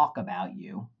to talk about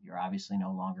you. You're obviously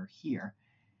no longer here.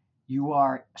 You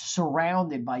are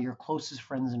surrounded by your closest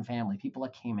friends and family, people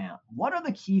that came out. What are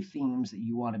the key themes that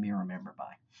you want to be remembered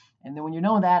by? And then when you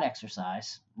know that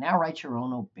exercise, now write your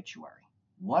own obituary.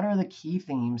 What are the key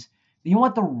themes that you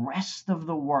want the rest of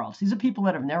the world? These are people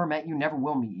that have never met you, never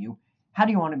will meet you. How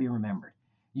do you want to be remembered?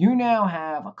 You now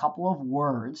have a couple of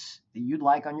words that you'd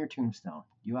like on your tombstone.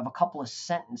 You have a couple of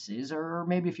sentences or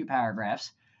maybe a few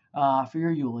paragraphs for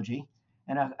your eulogy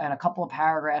and a couple of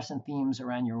paragraphs and themes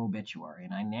around your obituary.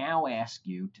 And I now ask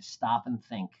you to stop and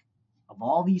think of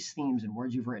all these themes and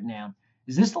words you've written down.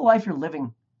 Is this the life you're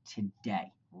living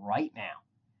today, right now?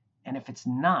 And if it's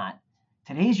not,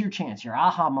 today's your chance, your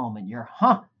aha moment,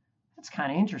 that's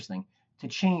kind of interesting, to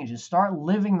change and start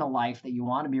living the life that you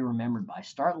want to be remembered by.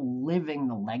 Start living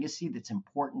the legacy that's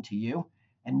important to you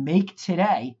and make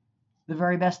today the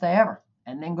very best day ever.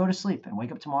 And then go to sleep and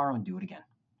wake up tomorrow and do it again.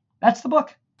 That's the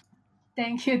book.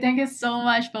 Thank you. Thank you so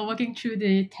much for working through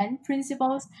the 10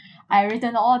 principles. I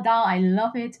written all down. I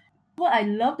love it. What I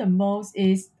love the most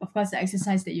is, of course, the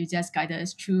exercise that you just guided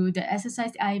us through. The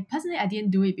exercise, I didn't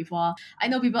do it before. I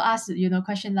know people ask,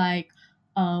 question like,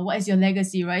 what is your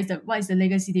legacy, right? What is the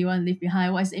legacy that you want to leave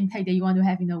behind? What is the impact that you want to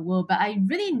have in the world? But I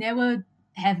really never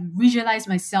have visualized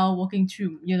myself walking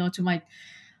through, to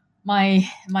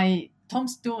my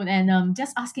tombstone and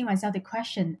just asking myself the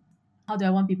question, how do I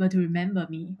want people to remember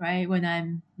me, right? When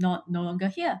I'm no longer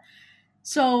here.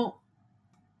 So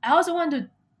I also want to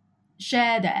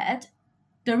share that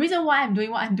the reason why I'm doing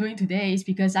what I'm doing today is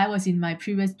because I was in my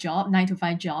previous job, 9 to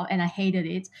 5 job, and I hated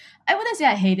it. I wouldn't say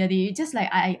I hated it, just like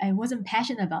I wasn't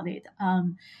passionate about it.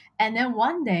 And then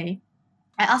one day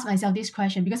I asked myself this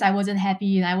question because I wasn't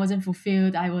happy and I wasn't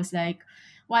fulfilled. I was like,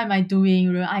 what am I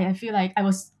doing? I feel like I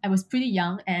was pretty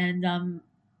young, and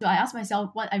so I asked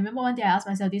myself, I remember one day I asked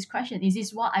myself this question: is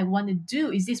this what I want to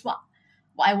do? Is this what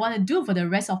I want to do for the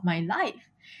rest of my life?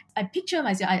 I picture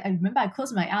myself, I remember I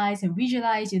closed my eyes and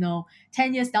visualize,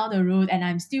 10 years down the road, and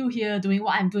I'm still here doing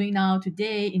what I'm doing now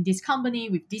today in this company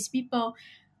with these people.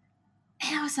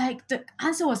 And I was like, the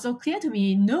answer was so clear to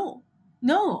me. No,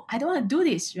 I don't want to do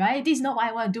this, right? This is not what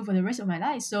I want to do for the rest of my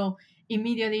life. So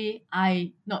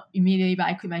not immediately, but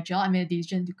I quit my job. I made a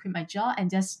decision to quit my job and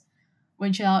just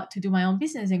venture out to do my own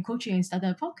business and coaching and start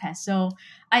a podcast. So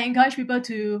I encourage people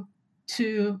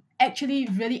to actually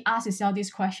really ask yourself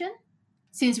this question.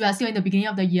 Since we are still in the beginning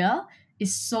of the year,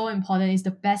 it's so important. It's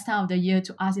the best time of the year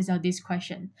to ask yourself this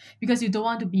question because you don't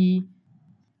want to be,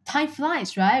 time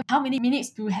flies, right? How many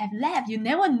minutes do we have left? You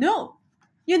never know.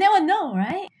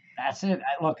 Right? That's it.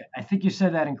 Look, I think you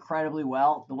said that incredibly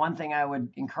well. The one thing I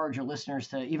would encourage your listeners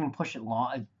to even push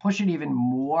it even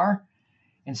more.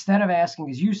 Instead of asking,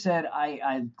 because you said,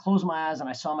 I closed my eyes and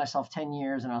I saw myself 10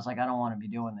 years and I was like, I don't want to be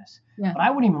doing this. Yeah. But I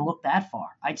wouldn't even look that far.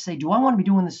 I'd say, do I want to be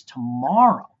doing this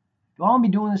tomorrow? Do I want to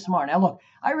be doing this tomorrow? Now, look,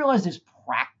 I realize there's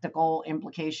practical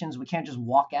implications. We can't just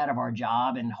walk out of our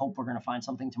job and hope we're going to find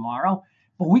something tomorrow.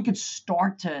 But we could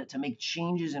start to make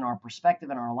changes in our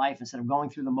perspective in our life instead of going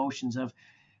through the motions of,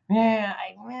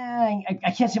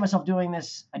 I can't see myself doing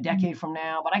this a decade from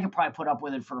now, but I could probably put up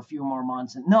with it for a few more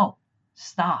months. And no,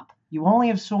 stop. You only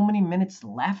have so many minutes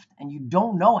left, and you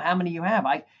don't know how many you have.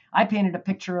 I painted a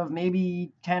picture of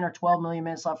maybe 10 or 12 million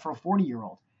minutes left for a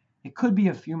 40-year-old. It could be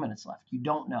a few minutes left. You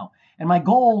don't know. And my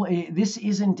goal, this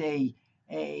isn't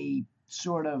a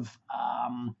sort of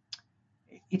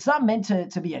it's not meant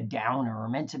to be a downer or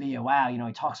meant to be a wow,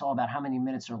 he talks all about how many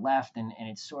minutes are left and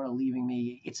it's sort of leaving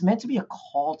me. It's meant to be a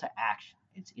call to action.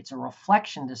 It's a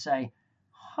reflection to say,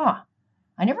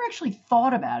 I never actually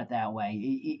thought about it that way.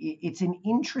 It's an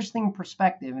interesting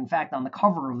perspective. In fact, on the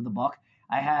cover of the book,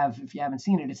 I have, if you haven't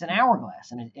seen it, it's an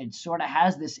hourglass, and it sort of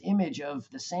has this image of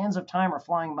the sands of time are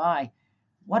flying by.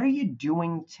 What are you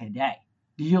doing today?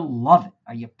 Do you love it?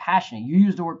 Are you passionate? You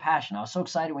used the word passion. I was so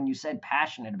excited when you said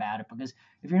passionate about it, because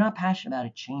if you're not passionate about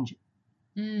it, change it.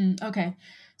 Okay.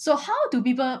 So how do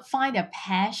people find their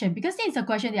passion? Because it's a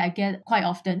question that I get quite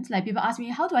often. Like people ask me,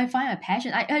 how do I find my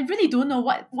passion? I really don't know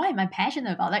what am I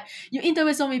passionate about. Like you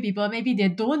interview so many people, maybe they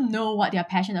don't know what they're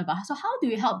passionate about. So how do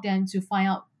you help them to find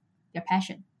out their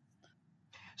passion?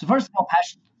 So first of all,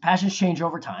 passions change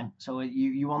over time. So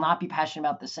you will not be passionate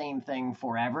about the same thing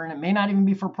forever, and it may not even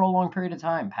be for a prolonged period of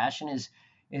time. Passion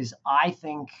is I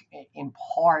think in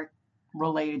part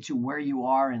related to where you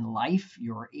are in life,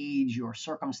 your age, your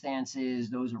circumstances,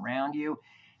 those around you.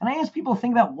 And I ask people to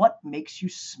think about what makes you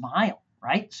smile,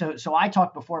 right? So I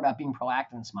talked before about being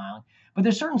proactive and smiling, but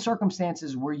there's certain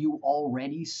circumstances where you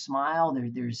already smile.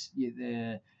 There's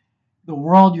the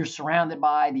world you're surrounded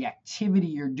by, the activity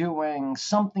you're doing,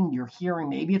 something you're hearing.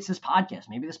 Maybe it's this podcast.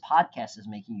 Maybe this podcast is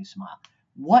making you smile.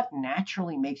 What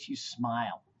naturally makes you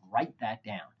smile? Write that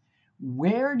down.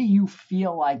 Where do you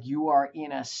feel like you are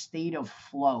in a state of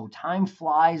flow? Time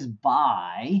flies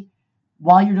by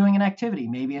while you're doing an activity.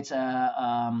 Maybe it's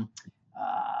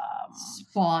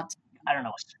Sport. I don't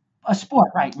know, a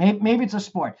sport, right? Maybe it's a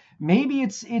sport. Maybe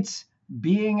it's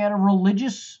being at a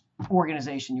religious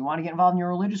organization. You want to get involved in your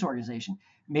religious organization.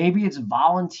 Maybe it's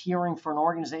volunteering for an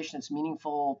organization that's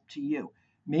meaningful to you.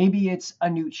 Maybe it's a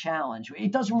new challenge.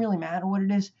 It doesn't really matter what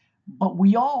it is, but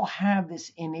we all have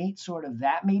this innate sort of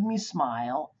that made me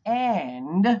smile.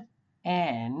 And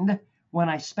when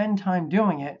I spend time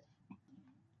doing it,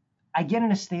 I get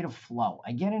in a state of flow.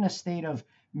 I get in a state of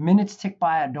minutes tick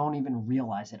by. I don't even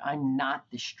realize it. I'm not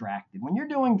distracted. When you're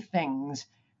doing things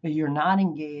that you're not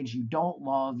engaged, you don't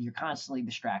love, you're constantly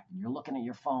distracted. You're looking at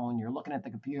your phone, you're looking at the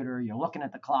computer, you're looking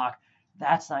at the clock.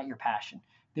 That's not your passion.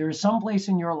 There is some place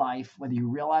in your life, whether you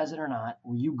realize it or not,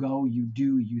 where you go, you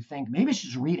do, you think. Maybe it's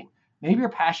just reading. Maybe your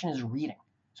passion is reading.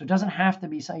 So it doesn't have to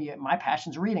be something. My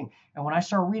passion's reading. And when I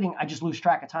start reading, I just lose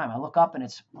track of time. I look up and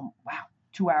it's, wow,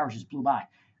 2 hours just blew by.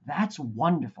 That's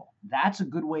wonderful. That's a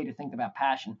good way to think about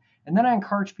passion. And then I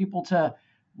encourage people to,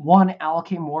 one,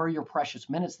 allocate more of your precious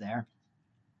minutes there.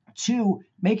 Two,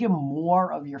 make it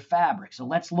more of your fabric. So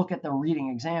let's look at the reading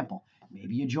example.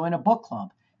 Maybe you join a book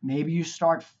club. Maybe you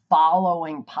start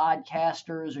following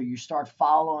podcasters, or you start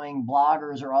following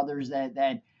bloggers or others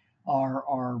that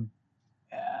are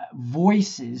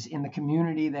voices in the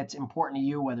community that's important to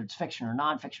you, whether it's fiction or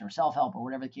nonfiction or self-help or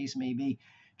whatever the case may be.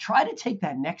 Try to take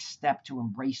that next step to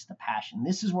embrace the passion.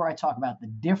 This is where I talk about the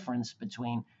difference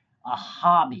between a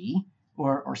hobby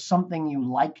or something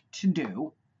you like to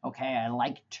do. Okay, I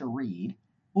like to read,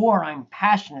 or I'm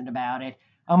passionate about it.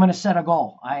 I'm going to set a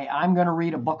goal. I'm going to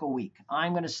read a book a week.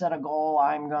 I'm going to set a goal.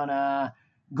 I'm going to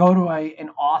go to an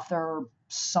author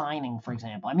signing, for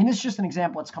example. I mean, this is just an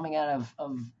example. It's coming out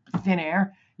of thin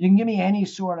air. You can give me any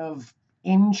sort of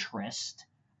interest,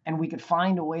 and we could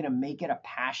find a way to make it a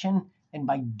passion. And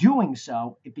by doing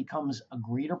so, it becomes a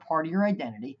greater part of your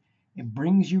identity. It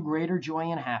brings you greater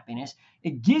joy and happiness.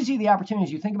 It gives you the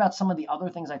opportunities. You think about some of the other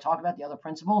things I talk about, the other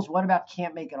principles. What about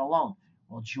can't make it alone?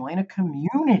 Well, join a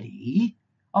community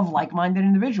of like-minded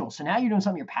individuals. So now you're doing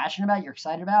something you're passionate about, you're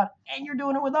excited about, and you're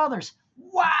doing it with others.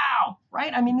 Wow,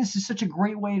 right? I mean, this is such a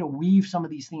great way to weave some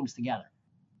of these themes together.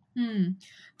 Do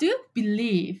you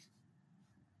believe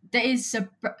there is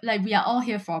like we are all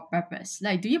here for a purpose?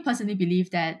 Like, do you personally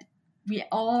believe that we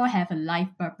all have a life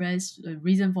purpose, a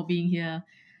reason for being here?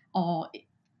 Or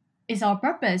is our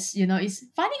purpose, is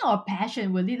finding our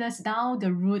passion will lead us down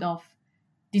the route of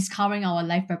discovering our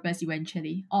life purpose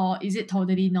eventually? Or is it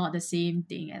totally not the same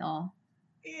thing at all?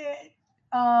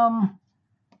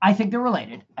 I think they're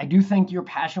related. I do think your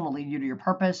passion will lead you to your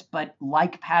purpose, but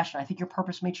like passion, I think your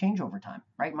purpose may change over time,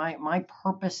 right? My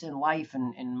purpose in life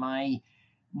and my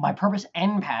purpose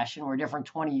and passion were different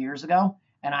 20 years ago.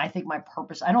 And I think my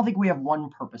purpose, I don't think we have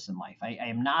one purpose in life. I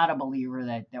am not a believer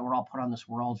that we're all put on this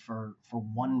world for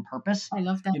one purpose. I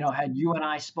love that. Had you and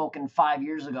I spoken 5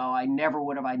 years ago, I never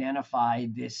would have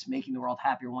identified this making the world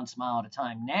happier one smile at a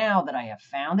time. Now that I have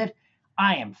found it,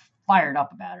 I am fired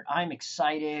up about it. I'm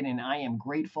excited and I am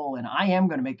grateful, and I am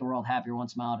going to make the world happier one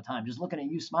smile at a time. Just looking at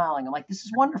you smiling, I'm like, this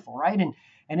is wonderful, right? And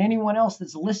anyone else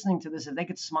that's listening to this, if they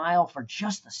could smile for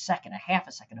just a second, a half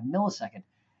a second, a millisecond,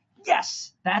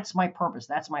 yes, that's my purpose.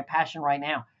 That's my passion right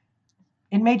now.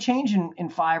 It may change in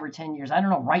 5 or 10 years. I don't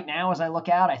know. Right now, as I look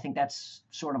out, I think that's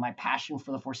sort of my passion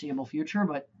for the foreseeable future,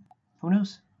 but who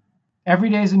knows? Every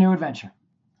day is a new adventure.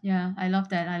 Yeah, I love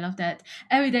that. I love that.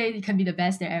 Every day it can be the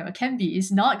best day ever. Can be.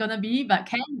 It's not gonna be, but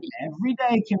can be. Every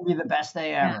day can be the best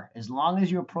day Yeah. ever. As long as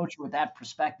you approach it with that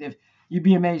perspective, you'd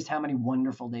be amazed how many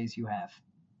wonderful days you have.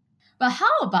 But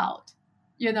how about,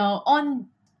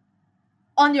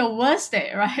 on your worst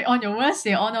day, right? On your worst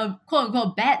day, on a quote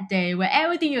unquote bad day where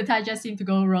everything you touch just seems to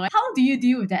go wrong. How do you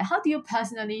deal with that? How do you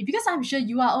personally, because I'm sure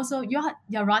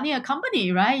you're running a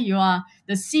company, right? You are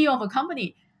the CEO of a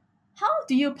company. How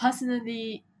do you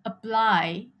personally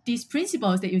apply these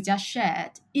principles that you just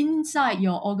shared inside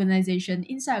your organization,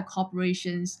 inside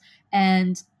corporations,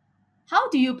 and how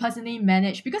do you personally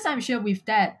manage? Because I'm sure with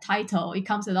that title, it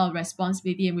comes a lot of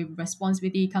responsibility, and with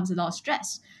responsibility comes a lot of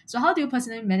stress. So, how do you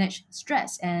personally manage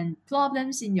stress and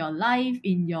problems in your life,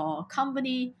 in your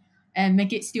company, and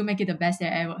make it the best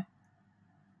there ever?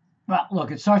 Well,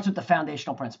 look, it starts with the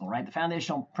foundational principle, right? The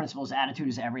foundational principle is attitude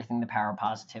is everything, the power of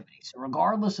positivity. So,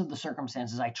 regardless of the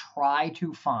circumstances, I try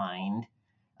to find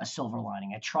a silver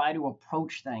lining. I try to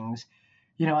approach things.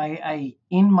 I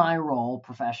in my role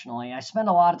professionally, I spend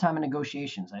a lot of time in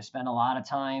negotiations. I spend a lot of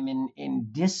time in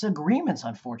disagreements,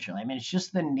 unfortunately. I mean, it's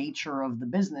just the nature of the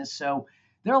business. So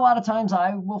there are a lot of times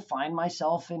I will find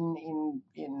myself in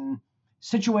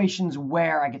situations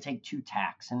where I could take two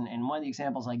tacks. And one of the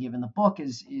examples I give in the book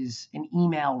is an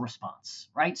email response,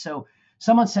 right? So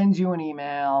someone sends you an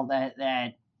email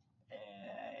that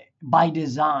by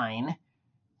design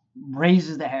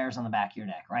raises the hairs on the back of your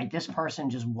neck, right? This person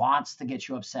just wants to get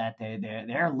you upset.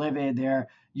 They're livid.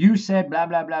 You said blah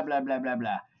blah blah blah blah blah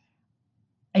blah.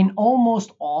 In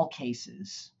almost all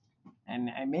cases,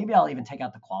 and maybe I'll even take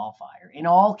out the qualifier. In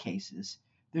all cases,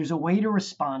 there's a way to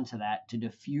respond to that, to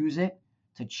diffuse it,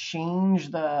 to change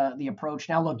the approach.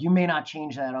 Now, look, you may not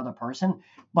change that other person,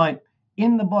 but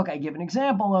in the book, I give an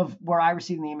example of where I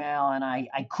received an email and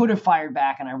I could have fired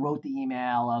back, and I wrote the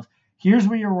email of, here's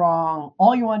where you're wrong.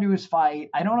 All you want to do is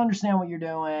fight. I don't understand what you're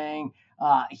doing.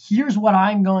 Here's what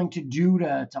I'm going to do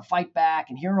to fight back,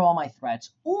 and here are all my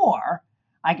threats. Or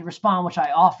I could respond, which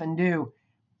I often do.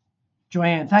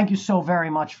 Joanne, thank you so very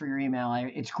much for your email.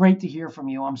 It's great to hear from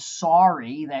you. I'm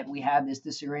sorry that we had this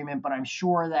disagreement, but I'm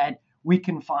sure that we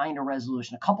can find a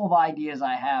resolution. A couple of ideas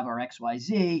I have are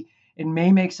XYZ. It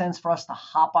may make sense for us to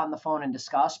hop on the phone and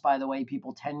discuss. By the way,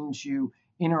 people tend to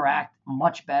interact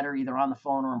much better either on the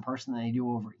phone or in person than they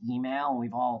do over email, and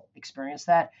we've all experienced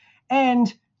that.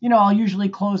 And I'll usually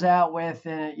close out with,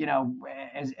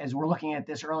 as we're looking at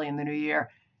this early in the new year,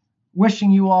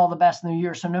 wishing you all the best in the new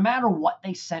year. So no matter what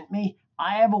they sent me,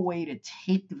 I have a way to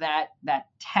take that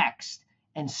text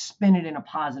and spin it in a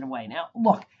positive way. Now,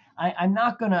 look, I'm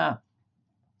not gonna.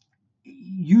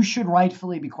 You should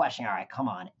rightfully be questioning. All right, come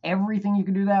on, everything you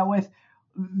can do that with.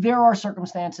 There are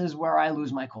circumstances where I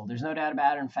lose my cool. There's no doubt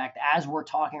about it. In fact, as we're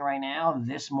talking right now,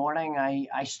 this morning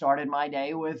I started my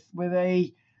day with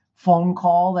a phone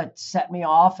call that set me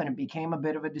off, and it became a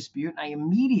bit of a dispute. And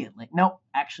immediately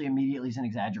is an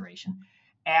exaggeration.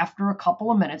 After a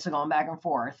couple of minutes of going back and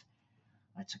forth,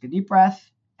 I took a deep breath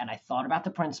and I thought about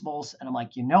the principles, and I'm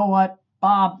like, you know what,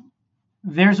 Bob,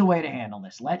 there's a way to handle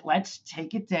this. Let's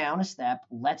take it down a step.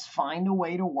 Let's find a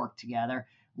way to work together.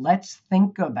 Let's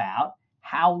think about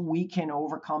how we can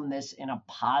overcome this in a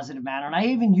positive manner. And I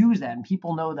even use that, and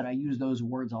people know that I use those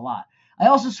words a lot. I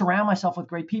also surround myself with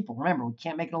great people. Remember, we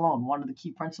can't make it alone. One of the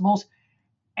key principles,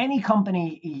 any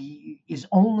company is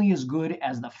only as good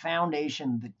as the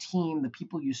foundation, the team, the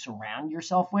people you surround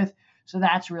yourself with. So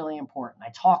that's really important. I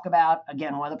talk about,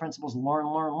 again, one of the principles, learn,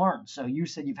 learn, learn. So you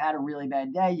said you've had a really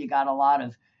bad day. You got a lot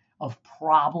of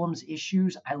problems,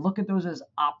 issues. I look at those as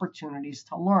opportunities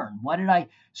to learn.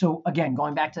 So again,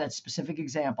 going back to that specific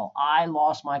example, I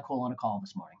lost my cool on a call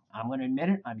this morning. I'm going to admit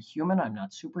it. I'm human. I'm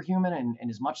not superhuman. And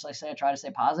as much as I say, I try to stay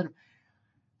positive,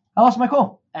 I lost my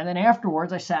cool. And then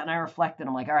afterwards I sat and I reflected.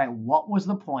 I'm like, all right, what was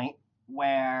the point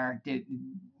where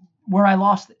I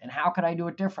lost it, and how could I do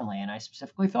it differently? And I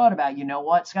specifically thought about, you know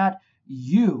what, Scott,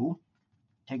 you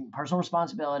taking personal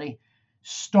responsibility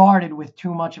started with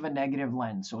too much of a negative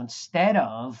lens. So instead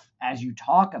of, as you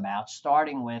talk about,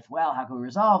 starting with, well, how can we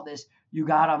resolve this? You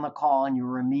got on the call and you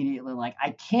were immediately like,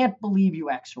 I can't believe you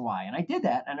X or Y. And I did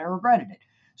that and I regretted it.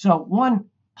 So one,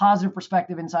 positive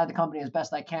perspective inside the company as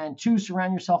best I can. Two,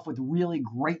 surround yourself with really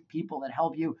great people that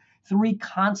help you. Three,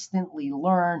 constantly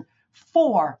learn.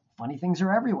 Four, funny things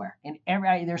are everywhere.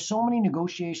 There's so many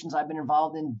negotiations I've been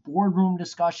involved in, boardroom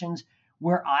discussions,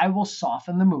 where I will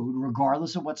soften the mood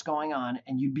regardless of what's going on.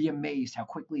 And you'd be amazed how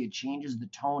quickly it changes the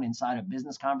tone inside a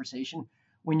business conversation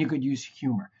when you could use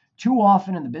humor. Too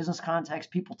often in the business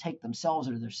context, people take themselves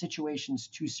or their situations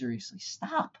too seriously.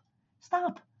 Stop.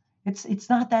 It's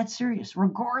not that serious,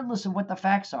 regardless of what the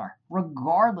facts are.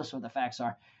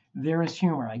 There is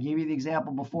humor. I gave you the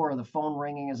example before of the phone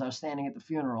ringing as I was standing at the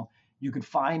funeral. You could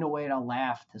find a way to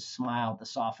laugh, to smile, to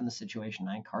soften the situation.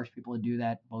 I encourage people to do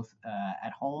that both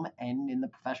at home and in the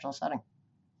professional setting.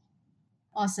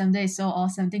 Awesome. That is so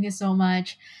awesome. Thank you so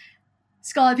much.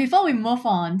 Scott, before we move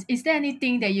on, is there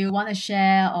anything that you want to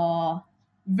share or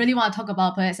really want to talk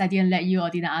about? Perhaps I didn't let you or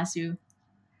didn't ask you.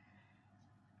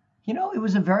 It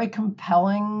was a very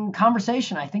compelling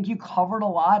conversation. I think you covered a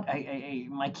lot.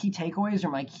 My key takeaways or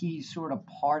my key sort of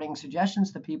parting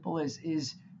suggestions to people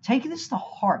is take this to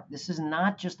heart. This is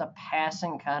not just a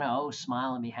passing kind of,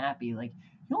 smile and be happy. Like,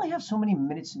 you only have so many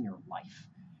minutes in your life,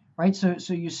 right?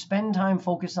 So you spend time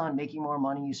focused on making more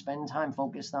money. You spend time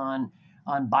focused on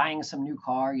buying some new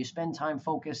car. You spend time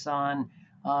focused on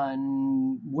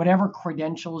whatever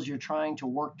credentials you're trying to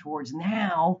work towards.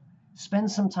 Now,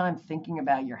 spend some time thinking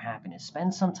about your happiness.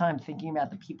 Spend some time thinking about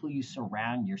the people you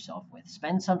surround yourself with.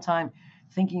 Spend some time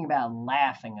thinking about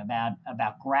laughing,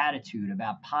 about gratitude,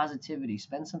 about positivity.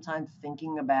 Spend some time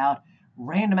thinking about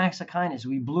random acts of kindness.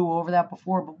 We blew over that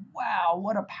before, but wow,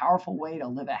 what a powerful way to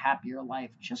live a happier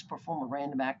life. Just perform a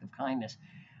random act of kindness.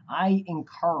 I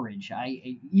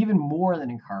even more than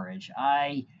encourage,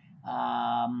 I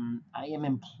am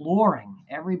imploring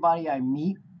everybody I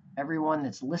meet, everyone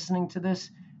that's listening to this,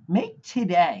 make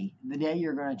today the day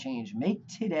you're going to change. Make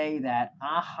today that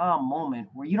aha moment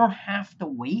where you don't have to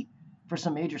wait for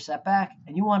some major setback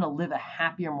and you want to live a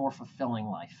happier, more fulfilling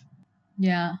life.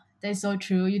 Yeah, that's so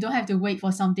true. You don't have to wait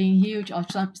for something huge or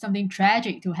something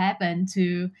tragic to happen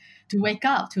to wake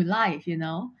up to life,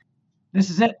 This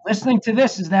is it. Listening to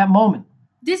this is that moment.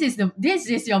 This is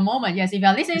your moment. Yes, if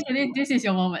you're listening to this is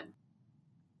your moment.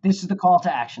 This is the call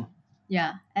to action.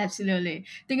 Yeah, absolutely.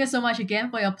 Thank you so much again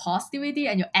for your positivity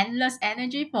and your endless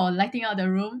energy for lighting up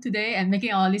the room today and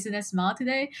making our listeners smile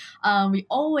today. We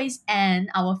always end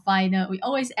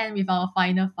with our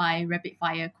final 5 rapid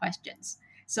fire questions.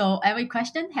 So every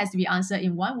question has to be answered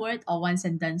in 1 word or 1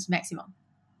 sentence maximum.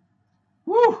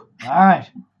 Woo! All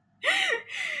right.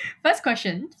 First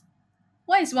question.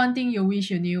 What is one thing you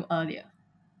wish you knew earlier?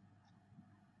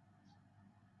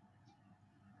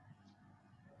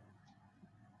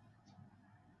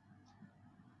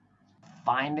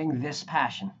 Finding this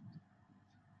passion.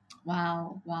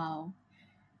 Wow.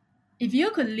 If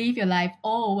you could live your life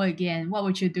all over again, what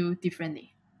would you do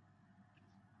differently?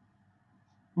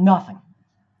 Nothing.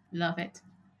 Love it.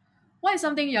 What is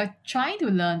something you're trying to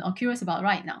learn or curious about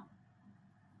right now?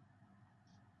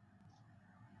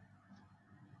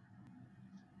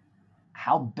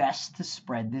 How best to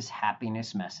spread this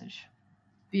happiness message.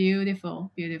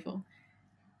 Beautiful.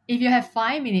 If you have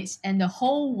 5 minutes and the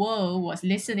whole world was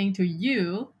listening to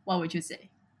you, what would you say?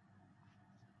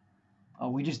 Oh,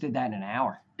 we just did that in an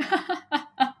hour.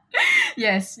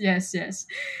 Yes.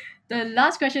 The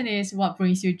last question is, what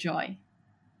brings you joy?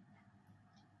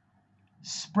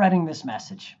 Spreading this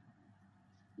message.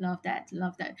 Love that.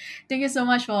 Thank you so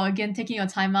much for again taking your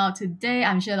time out today.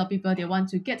 I'm sure a lot of people, they want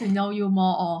to get to know you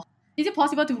more, or is it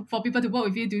possible for people to work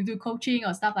with you to do coaching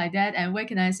or stuff like that? And where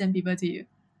can I send people to you?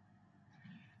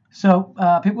 So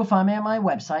people find me on my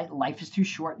website,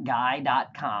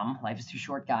 lifeistooshortguy.com,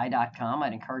 lifeistooshortguy.com.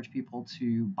 I'd encourage people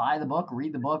to buy the book,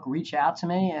 read the book, reach out to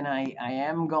me. And I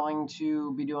am going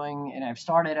to be doing, and I've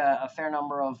started a fair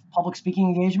number of public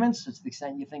speaking engagements. So to the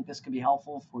extent you think this could be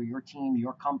helpful for your team,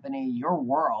 your company, your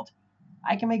world,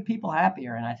 I can make people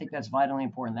happier. And I think that's vitally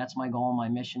important. That's my goal, my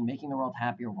mission, making the world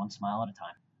happier one smile at a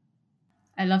time.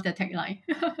 I love that tagline.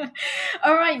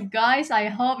 All right, guys, I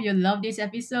hope you love this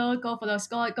episode. Go follow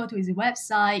Scott, go to his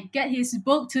website, get his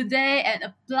book today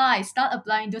and start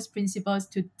applying those principles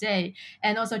today.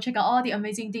 And also check out all the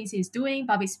amazing things he's doing,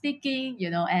 public speaking,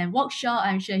 and workshop.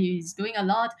 I'm sure he's doing a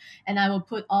lot. And I will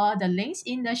put all the links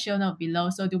in the show note below.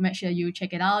 So do make sure you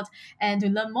check it out. And to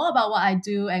learn more about what I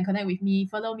do and connect with me,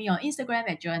 follow me on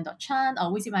Instagram at joanne.chan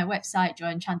or visit my website,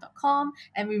 joannchan.com.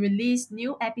 And we release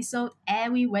new episode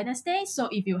every Wednesday. So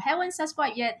if you haven't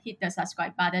subscribed yet, hit the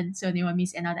subscribe button so you won't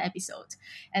miss another episode.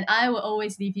 And I will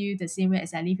always leave you the same way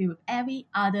as I leave you with every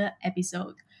other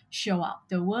episode. Show up.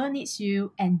 The world needs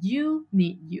you and you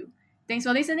need you. Thanks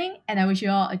for listening, and I wish you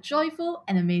all a joyful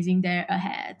and amazing day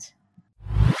ahead.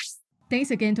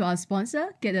 Thanks again to our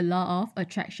sponsor, Get the Law of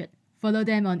Attraction. Follow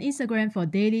them on Instagram for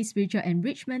daily spiritual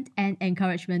enrichment and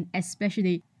encouragement,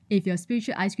 especially if your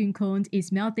spiritual ice cream cone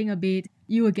is melting a bit,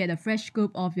 you will get a fresh scoop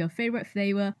of your favorite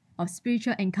flavor of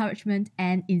spiritual encouragement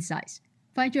and insights.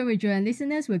 Find Joy with Joanne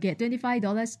listeners will get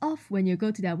 $25 off when you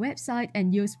go to their website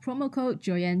and use promo code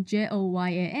Joyanne,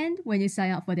 Joyan, when you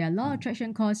sign up for their Law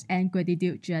Attraction course and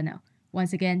Gratitude Journal.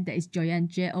 Once again, that is Joyanne,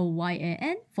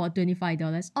 Joyan, for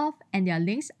 $25 off, and their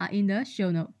links are in the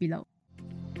show note below.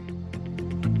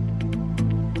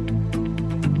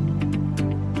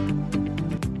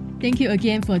 Thank you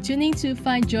again for tuning to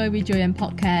Find Joy with Joyanne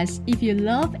podcast. If you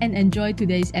love and enjoy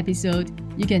today's episode,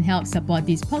 you can help support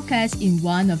this podcast in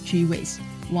one of three ways.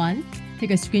 1.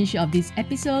 Take a screenshot of this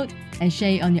episode and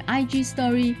share it on your IG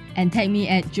story and tag me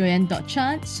at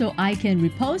joyanne.chan so I can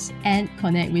repost and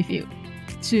connect with you.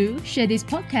 2. Share this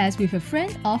podcast with a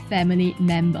friend or family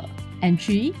member. And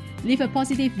 3. Leave a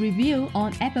positive review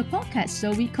on Apple Podcasts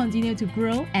so we continue to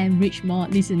grow and reach more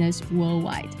listeners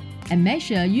worldwide. And make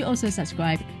sure you also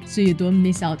subscribe so you don't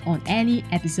miss out on any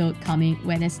episode coming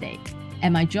Wednesday.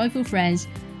 And my joyful friends,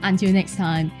 until next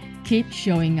time, keep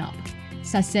showing up.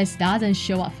 Success doesn't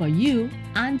show up for you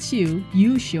until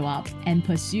you show up and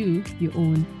pursue your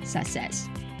own success.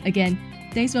 Again,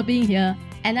 thanks for being here,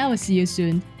 and I will see you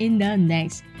soon in the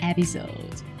next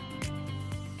episode.